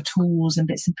the extra tools and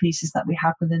bits and pieces that we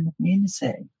have within the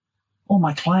community. All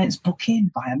my clients book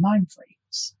in via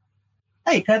MindFreeks.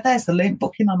 There you go, there's the link,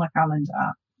 book in on my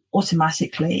calendar.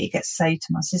 Automatically, it gets saved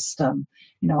to my system.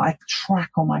 I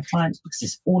track all my clients because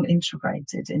it's all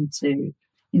integrated into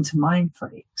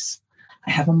MindFreeks.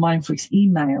 I have a MindFreeks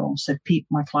email, so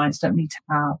my clients don't need to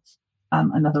have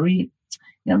another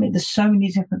there's so many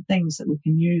different things that we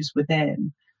can use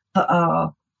within that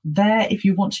are there if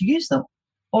you want to use them,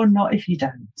 or not if you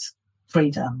don't.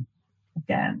 Freedom,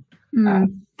 again.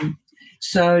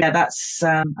 So yeah, that's.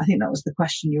 I think that was the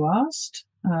question you asked.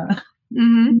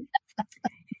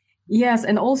 Yes,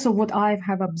 and also what I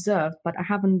have observed, but I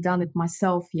haven't done it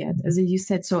myself yet, as you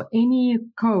said. So any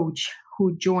coach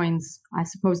who joins, I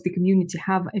suppose, the community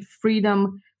have a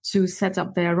freedom to set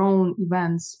up their own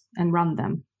events and run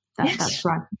them. Yes. That's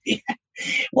right. Yeah.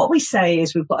 What we say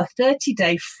is we've got a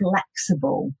 30-day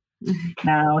flexible.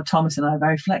 Now, Thomas and I are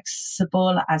very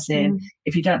flexible, as in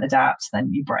if you don't adapt,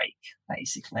 then you break,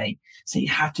 basically. So you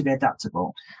have to be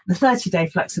adaptable. The 30-day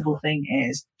flexible thing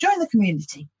is join the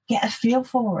community, get a feel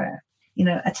for it,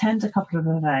 attend a couple of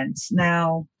events.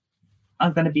 Now,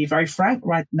 I'm going to be very frank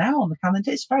right now on the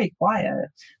calendar. It's very quiet,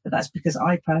 but that's because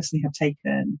I personally have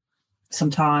taken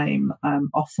some time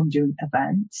off from doing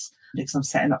events because I'm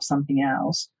setting up something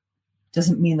else.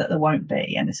 Doesn't mean that there won't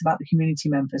be. And it's about the community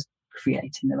members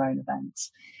creating their own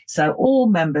events. So all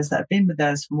members that have been with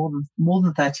us for more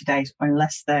than 30 days,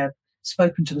 unless they've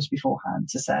spoken to us beforehand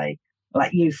to say,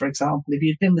 like you, for example, if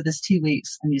you've been with us 2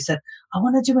 weeks and you said, I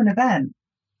want to do an event,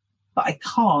 but I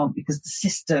can't because the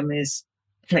system is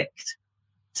clicked.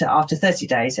 So after 30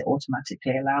 days, it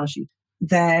automatically allows you.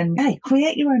 Then, hey,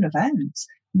 create your own events.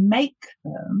 Make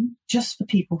them just for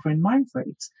people who are in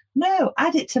MindFreeks. No,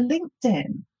 add it to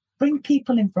LinkedIn. Bring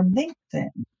people in from LinkedIn.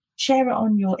 Share it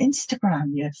on your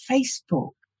Instagram, your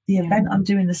Facebook. The event I'm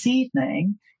doing this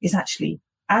evening is actually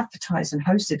advertised and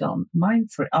hosted on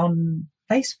on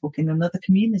Facebook in another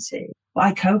community.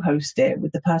 I co-host it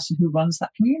with the person who runs that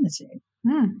community.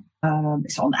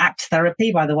 It's on Act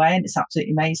Therapy, by the way, and it's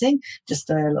absolutely amazing.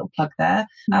 Just a little plug there.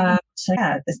 So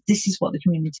yeah, this is what the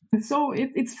community. So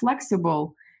it's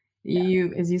flexible.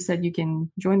 You, as you said, you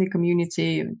can join the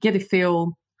community, get a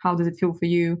feel. How does it feel for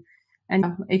you? And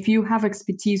if you have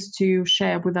expertise to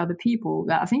share with other people,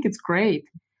 I think it's great.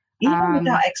 Even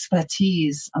without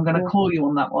expertise, I'm going to call you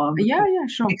on that one. Yeah,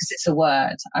 sure. Because it's a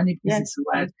word. Only because it's a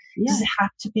word. Yeah. Does it have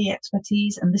to be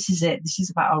expertise? And this is it. This is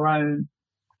about our own.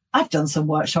 I've done some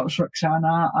workshops,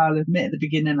 Roxana. I'll admit at the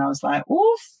beginning, I was like,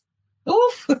 oof,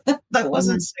 that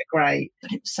wasn't so great.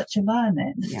 But it was such a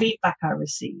learning. The feedback I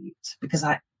received, because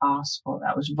I asked for it,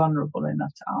 I was vulnerable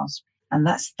enough to ask. And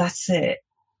that's it.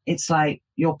 It's like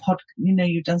your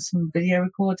you've done some video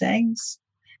recordings.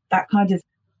 That kind of,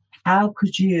 how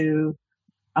could you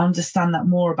understand that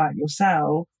more about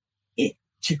yourself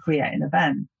to create an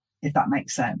event, if that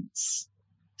makes sense?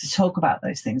 To talk about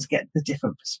those things, get the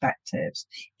different perspectives,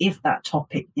 if that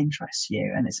topic interests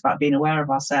you. And it's about being aware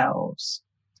of ourselves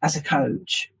as a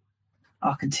coach,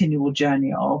 our continual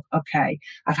journey of, okay,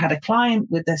 I've had a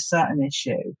client with a certain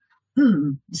issue.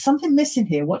 There's something missing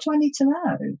here. What do I need to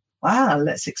know? Wow,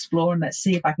 let's explore and let's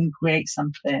see if I can create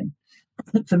something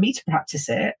for me to practice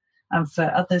it and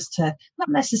for others to not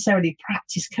necessarily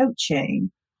practice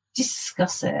coaching,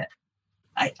 discuss it.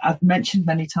 I've mentioned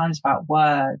many times about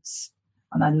words.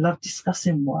 And I love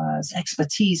discussing words.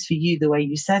 Expertise for you, the way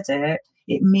you said it,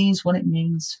 it means what it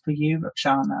means for you,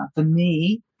 Roxana. For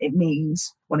me, it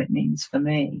means what it means for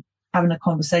me. Having a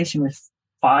conversation with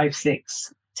 5,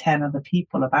 6, 10 other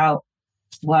people about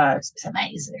words is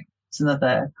amazing. It's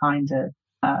another kind of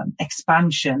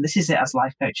expansion. This is it as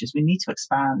life coaches. We need to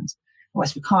expand.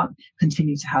 Otherwise, we can't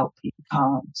continue to help people. We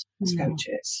can't as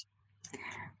coaches.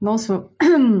 And also,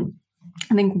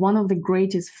 I think one of the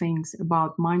greatest things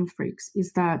about MindFreeks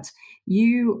is that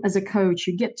you, as a coach,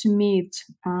 you get to meet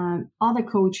other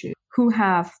coaches who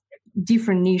have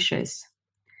different niches.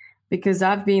 Because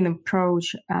I've been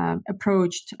approached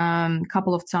a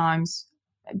couple of times.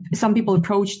 Some people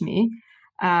approached me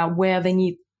where they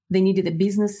needed a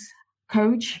business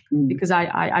coach because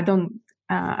I don't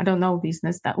know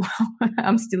business that well.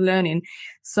 I'm still learning.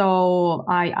 So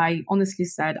I honestly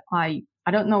said I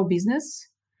don't know business.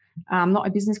 I'm not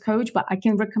a business coach, but I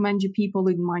can recommend you people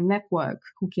in my network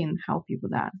who can help you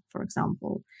with that, for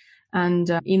example. And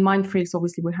in MindFreaks,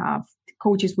 obviously, we have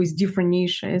coaches with different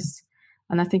niches.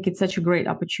 And I think it's such a great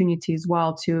opportunity as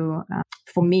well to,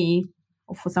 for me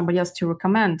or for somebody else to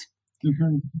recommend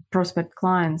prospect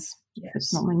clients. Yes.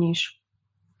 It's not my niche.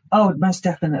 Oh, most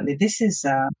definitely. This is,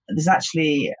 there's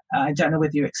actually, I don't know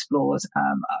whether you explored,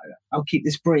 I'll keep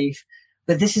this brief,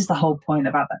 but this is the whole point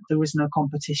about that. There is no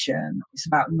competition. It's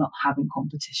about not having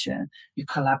competition. You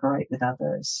collaborate with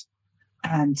others,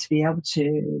 and to be able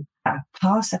to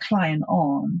pass a client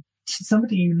on to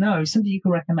somebody you know, somebody you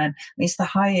can recommend. It's the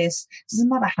highest. It doesn't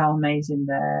matter how amazing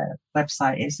their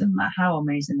website is, doesn't matter how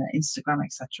amazing their Instagram,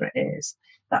 etc. is.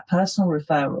 That personal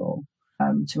referral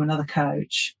to another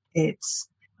coach, it's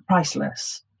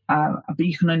priceless. But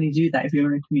you can only do that if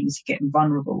you're in a community, getting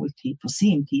vulnerable with people,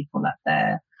 seeing people at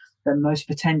their most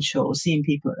potential, seeing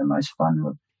people at their most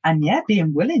vulnerable, and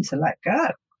being willing to let go.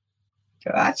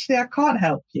 Actually, I can't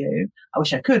help you. I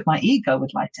wish I could. My ego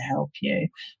would like to help you,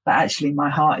 but actually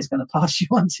my heart is going to pass you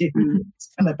on to who's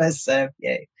going to best serve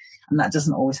you. And that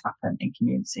doesn't always happen in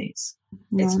communities.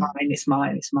 Yeah. It's mine, it's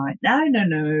mine, it's mine. No.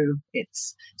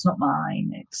 It's not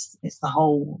mine. It's the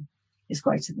whole is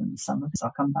greater than the sum of it.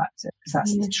 I'll come back to it, because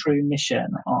that's the true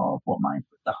mission of what mine.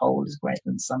 The whole is greater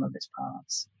than the sum of its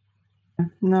parts.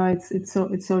 No, it's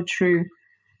so true.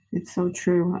 It's so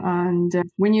true. And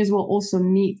when you as well also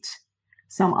meet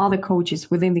some other coaches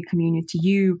within the community,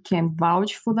 you can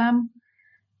vouch for them,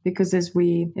 because as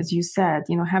you said,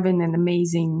 having an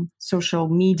amazing social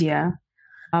media,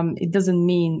 it doesn't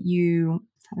mean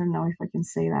I don't know if I can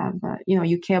say that, but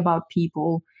you care about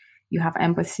people, you have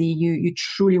empathy, you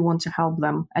truly want to help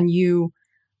them, and you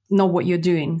know what you're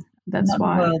doing. That's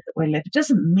why the world that we live. It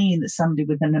doesn't mean that somebody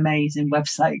with an amazing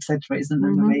website, etc., isn't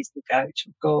an amazing coach.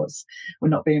 Of course, we're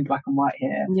not being black and white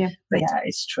here. Yeah, but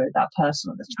it's true. That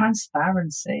personal, the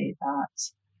transparency,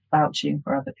 that vouching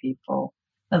for other people,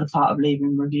 another part of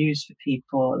leaving reviews for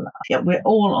people. Yeah, we're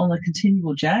all on a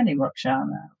continual journey,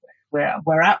 Roxana. We're at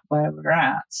where we're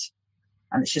at,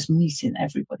 and it's just meeting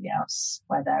everybody else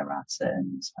where they're at,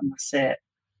 and that's it.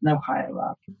 No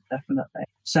hierarchy, definitely.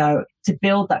 So to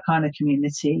build that kind of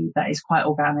community that is quite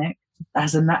organic, that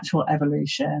has a natural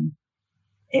evolution,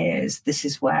 this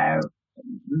is where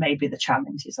maybe the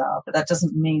challenges are. But that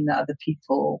doesn't mean that other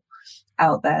people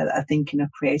out there that are thinking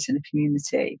of creating a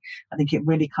community. I think it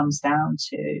really comes down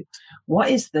to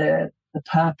what is the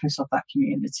purpose of that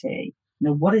community?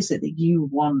 What is it that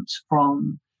you want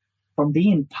from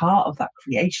being part of that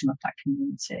creation of that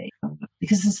community?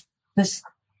 Because there's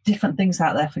different things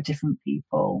out there for different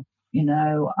people.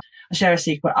 I share a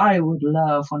secret. I would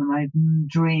love, one of my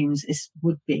dreams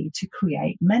would be to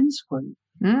create men's groups.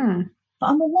 But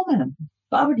I'm a woman,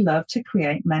 but I would love to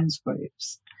create men's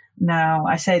groups. Now,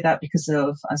 I say that because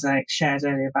of, as I shared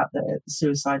earlier about the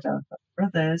suicide of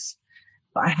brothers,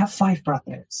 but I have 5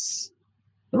 brothers.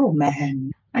 They're all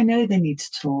men. I know they need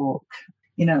to talk.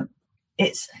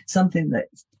 It's something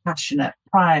that's passionate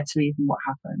prior to even what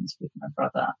happened with my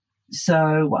brother.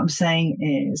 So what I'm saying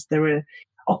is there are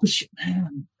opportunities.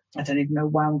 I don't even know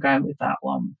where I'm going with that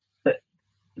one, but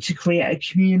to create a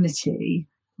community,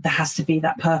 there has to be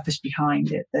that purpose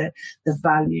behind it. The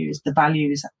values,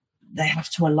 they have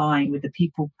to align with the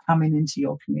people coming into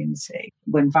your community.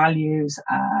 When values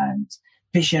and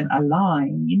vision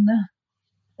align,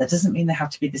 that doesn't mean they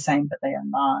have to be the same, but they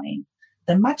align.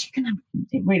 Then magic can happen.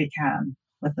 It really can.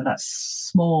 Whether that's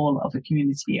small of a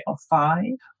community of 5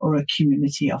 or a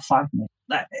community of 5 million.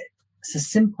 It's as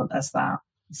simple as that.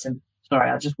 Sorry,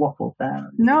 I just waffled there.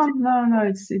 No.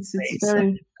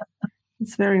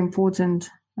 It's very important.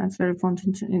 That's very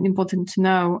important to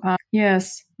know.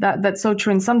 Yes, that's so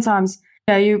true. And sometimes,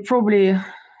 you probably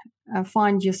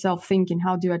find yourself thinking,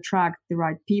 how do I attract the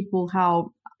right people?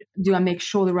 How do I make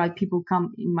sure the right people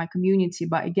come in my community?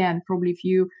 But again, probably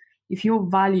if your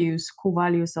core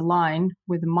values align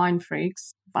with the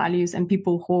MindFreaks values and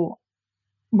people who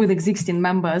with existing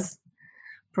members,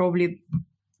 probably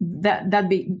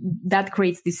that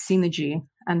creates this synergy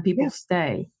and people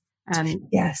stay. And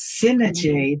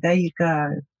synergy. There you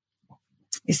go.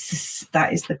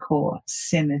 That is the core,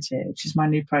 synergy, which is my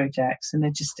new project,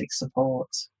 synergistic support.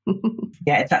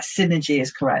 If that synergy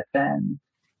is correct, then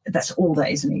that's all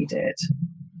that is needed.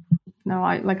 No,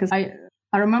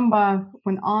 I remember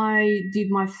when I did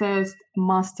my first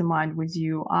mastermind with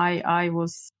you, I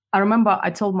remember I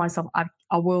told myself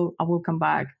I will come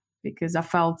back, because I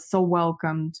felt so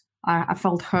welcomed. I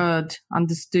felt heard,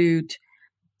 understood.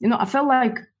 I felt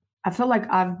like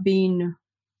I've been,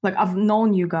 like I've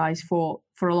known you guys for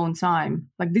a long time.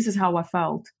 Like this is how I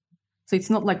felt. So it's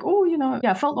not like,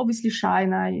 I felt obviously shy,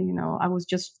 and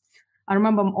I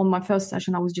remember on my first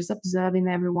session, I was just observing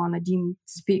everyone. I didn't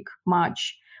speak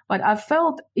much. but I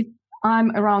felt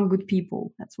I'm around good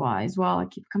people. That's why as well I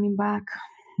keep coming back.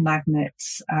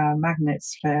 Magnets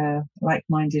for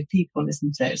like-minded people,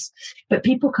 isn't it? But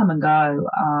people come and go.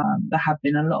 There have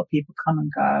been a lot of people come and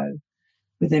go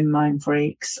within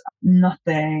MindFreeks.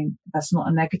 Nothing, that's not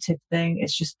a negative thing.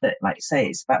 It's just that, like you say,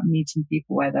 it's about meeting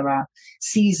people where there are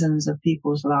seasons of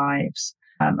people's lives.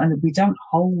 And we don't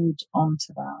hold on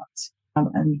to that.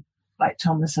 And like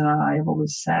Thomas and I have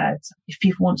always said, if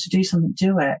people want to do something,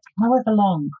 do it. However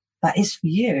long that is for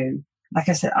you. Like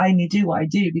I said, I only do what I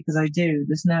do because I do.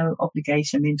 There's no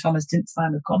obligation. I mean, Thomas didn't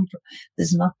sign a contract.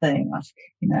 There's nothing.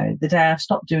 The day I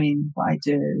stop doing what I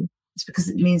do, it's because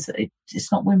it means that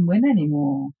it's not win-win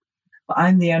anymore. But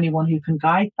I'm the only one who can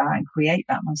guide that and create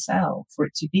that myself for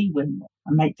it to be win-win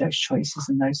and make those choices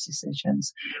and those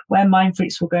decisions. Where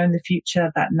MindFreeks will go in the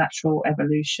future, that natural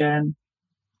evolution.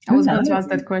 I was going to ask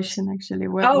that question, actually.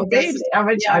 Really?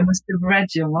 I must have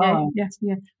read your mind. Yeah.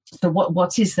 So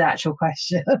what is the actual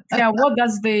question? What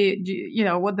does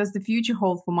the future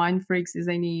hold for MindFreeks? Is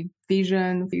there any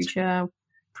vision, future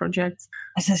projects?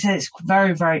 As I said, it's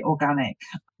very, very organic.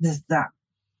 There's that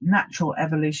natural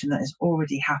evolution that is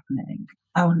already happening.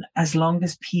 And as long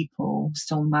as people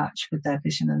still match with their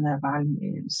vision and their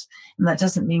values, and that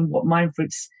doesn't mean what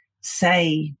MindFreeks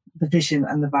say the vision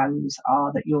and the values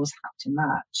are that yours have to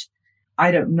match.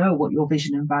 I don't know what your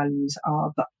vision and values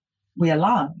are, but we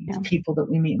align. Yeah. People that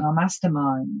we meet in our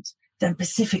mastermind don't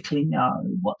specifically know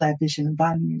what their vision and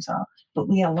values are, but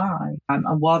we align. And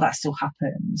while that still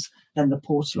happens, then the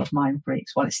portal of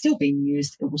MindFreeks, while it's still being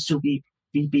used, it will still be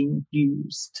being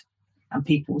used, and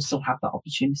people will still have that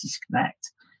opportunity to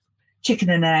connect. Chicken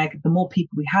and egg, the more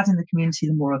people we had in the community,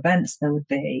 the more events there would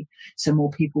be, so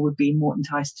more people would be more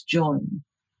enticed to join.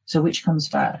 So which comes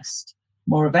first?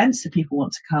 More events so people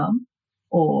want to come,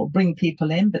 or bring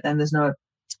people in, but then there's no,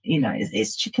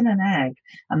 it's chicken and egg.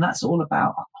 And that's all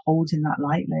about holding that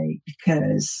lightly,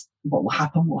 because what will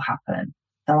happen will happen.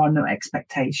 There are no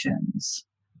expectations.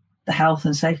 The health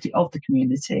and safety of the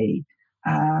community,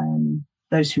 and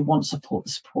those who want support,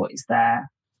 the support is there.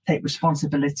 Take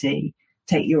responsibility,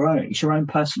 take your own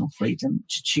personal freedom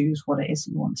to choose what it is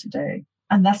you want to do.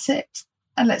 And that's it.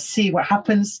 And let's see what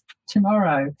happens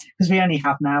tomorrow, because we only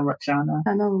have now, Roxana.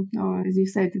 I know. No, as you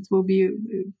said, it will be.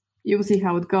 You will see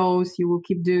how it goes. You will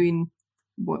keep doing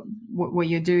what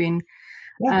you're doing,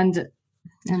 yeah.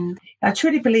 And I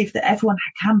truly believe that everyone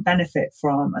can benefit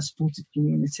from a supportive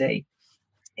community.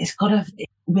 It's got to,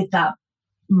 with that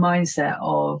mindset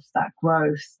of that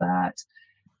growth, that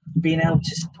being able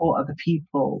to support other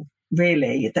people,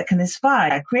 really, that can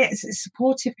inspire, create a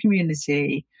supportive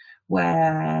community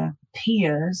where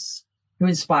peers who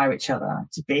inspire each other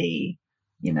to be,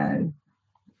 the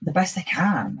best they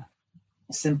can.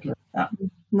 Simple as that.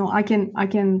 No, I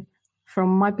can, from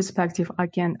my perspective, I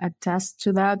can attest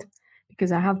to that,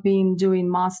 because I have been doing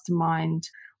mastermind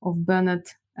of Bernard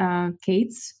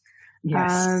Cates.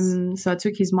 Yes. So I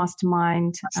took his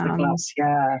mastermind. That's the class,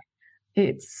 yeah.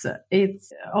 It's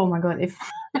oh my God, if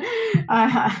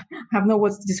I have no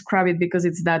words to describe it, because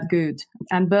it's that good.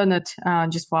 And Bernard,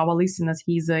 just for our listeners,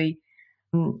 he's a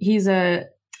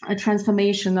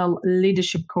transformational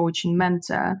leadership coach and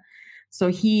mentor. So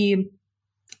he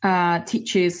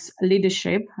teaches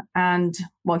leadership, and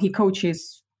he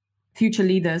coaches future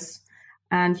leaders,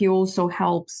 and he also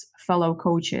helps fellow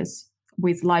coaches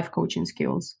with life coaching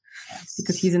skills. Yes.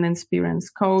 Because he's an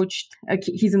experienced coach.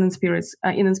 He's an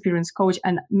experienced coach,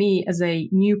 and me as a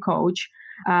new coach,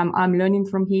 I'm learning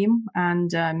from him.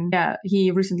 And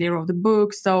he recently wrote a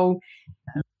book. So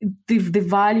the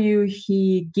value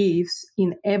he gives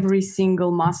in every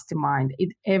single mastermind,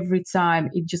 every time,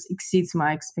 it just exceeds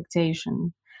my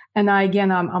expectation. And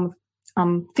I'm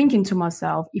thinking to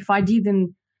myself, if I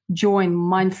didn't join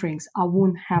MindFreeks, I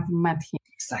wouldn't have met him.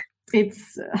 Exactly.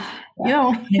 It's,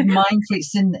 If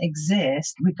MindFreeks didn't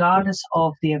exist, regardless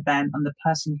of the event and the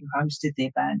person who hosted the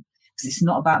event, because it's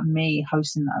not about me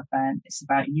hosting that event, it's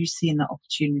about you seeing that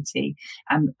opportunity,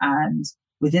 and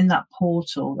within that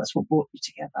portal, that's what brought you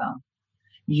together.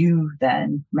 You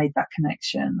then made that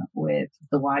connection with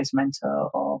the wise mentor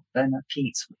of Bernard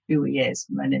Cates, who he is,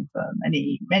 known him for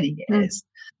many, many years.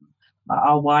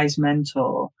 Our wise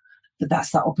mentor, but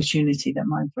that's that opportunity that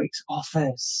MindFreeks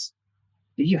offers.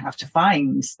 But you have to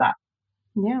find that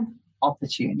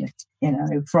opportunity,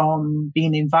 from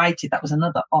being invited. That was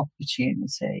another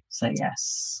opportunity. So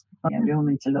yes, we all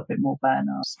need a little bit more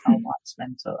Bernard, our wise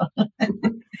mentor.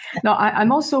 No,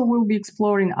 I'm also will be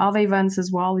exploring other events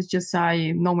as well. It's just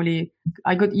I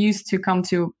got used to come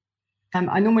to.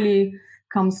 I normally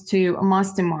comes to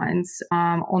masterminds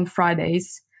on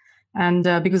Fridays, and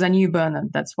because I knew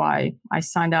Bernard, that's why I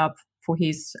signed up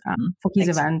his Exactly.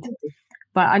 event.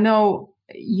 But I know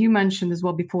you mentioned as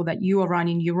well before that you are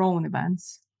running your own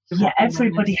events. Yeah,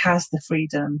 everybody has the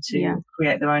freedom to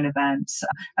create their own events.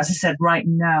 As I said, right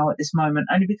now at this moment,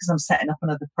 only because I'm setting up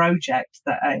another project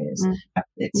that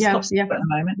it's top secret at the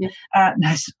moment. Yeah. No,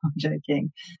 I'm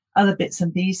joking. Other bits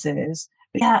and pieces.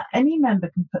 But yeah, any member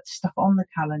can put stuff on the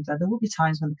calendar. There will be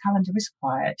times when the calendar is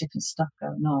quiet, different stuff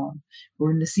going on.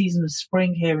 We're in the season of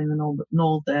spring here in the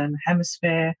northern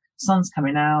hemisphere. Sun's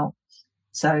coming out.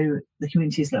 So the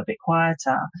community is a little bit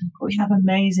quieter, but we have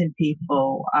amazing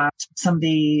people.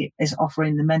 Somebody is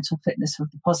offering the mental fitness of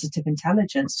the positive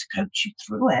intelligence to coach you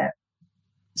through it.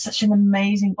 Such an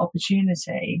amazing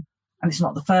opportunity. And it's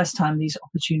not the first time these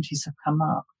opportunities have come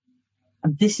up.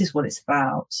 And this is what it's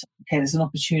about. Okay, there's an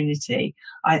opportunity.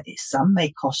 Some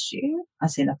may cost you,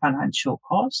 as in a financial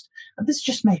cost, and this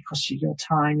just may cost you your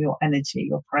time, your energy,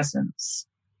 your presence.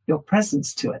 Your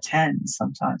presence to attend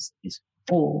sometimes is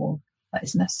all that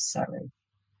is necessary.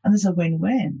 And there's a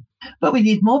win-win. But we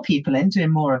need more people in doing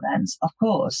more events, of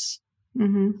course.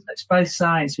 Mm-hmm. So it's both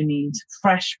sides. We need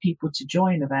fresh people to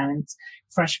join events,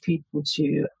 fresh people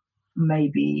to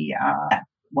maybe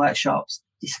workshops,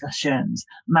 discussions,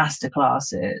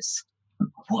 masterclasses,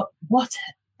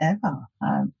 whatever,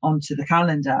 onto the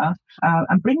calendar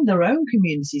and bring their own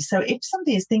community. So if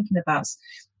somebody is thinking about,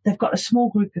 they've got a small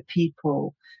group of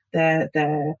people,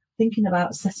 they're thinking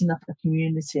about setting up a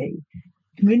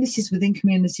communities within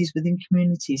communities within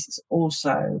communities is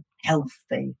also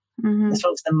healthy, as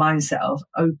well as the mindset of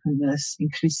openness,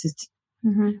 inclusivity.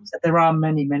 So there are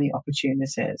many, many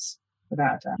opportunities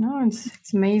without that. No,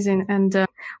 it's amazing. And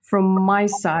from my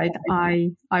side,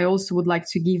 I also would like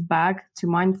to give back to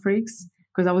MindFreaks,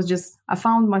 because I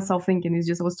found myself thinking,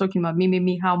 I was talking about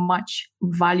me, how much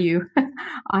value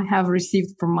I have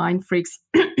received from MindFreaks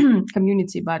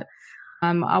community, but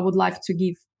I would like to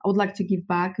give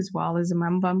back as well as a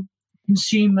member.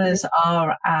 Consumers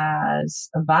are as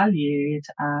valued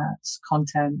as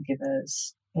content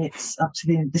givers. It's up to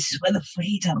them. This is where the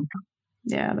freedom comes.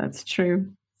 Yeah, that's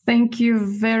true. Thank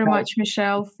you very much,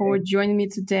 Michelle, for joining me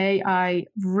today. I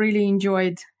really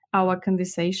enjoyed our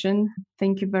conversation.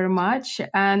 Thank you very much.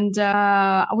 And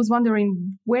I was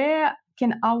wondering, where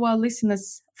can our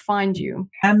listeners find you?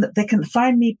 They can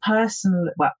find me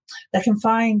personally. Well, they can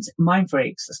find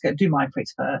MindFreaks. Let's do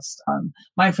MindFreaks first.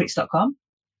 MindFreaks.com.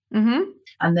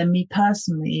 And then me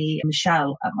personally,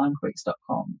 Michelle at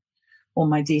MindFreaks.com. All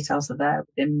my details are there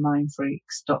within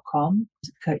MindFreaks.com.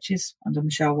 Coaches under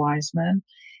Michelle Wiseman.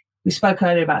 We spoke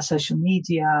earlier about social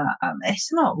media.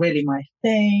 It's not really my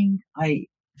thing. I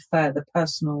prefer the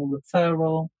personal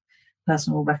referral,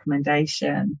 personal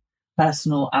recommendation,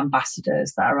 personal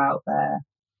ambassadors that are out there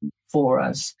for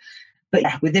us. But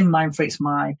yeah, within MindFreaks,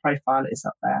 my profile is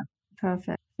up there.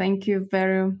 Perfect. Thank you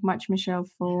very much, Michelle,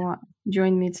 for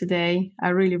joining me today. I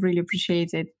really, really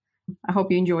appreciate it. I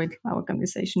hope you enjoyed our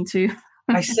conversation too.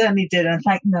 I certainly did. And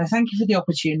thank you for the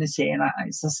opportunity. And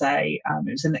as I say,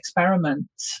 it was an experiment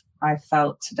I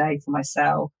felt today for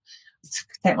myself to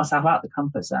take myself out of the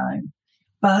comfort zone,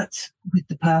 but with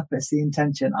the purpose, the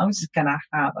intention. I was just going to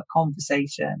have a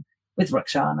conversation with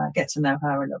Rukhsana, get to know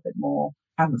her a little bit more.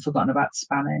 I haven't forgotten about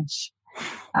Spanish.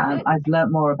 I've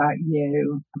learned more about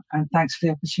you, and thanks for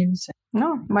the opportunity.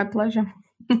 No, my pleasure.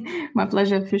 My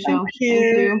pleasure, Michelle. Thank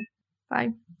you.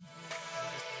 Bye.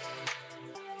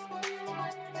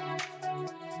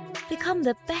 Become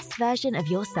the best version of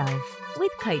yourself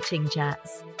with Coaching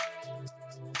Chats.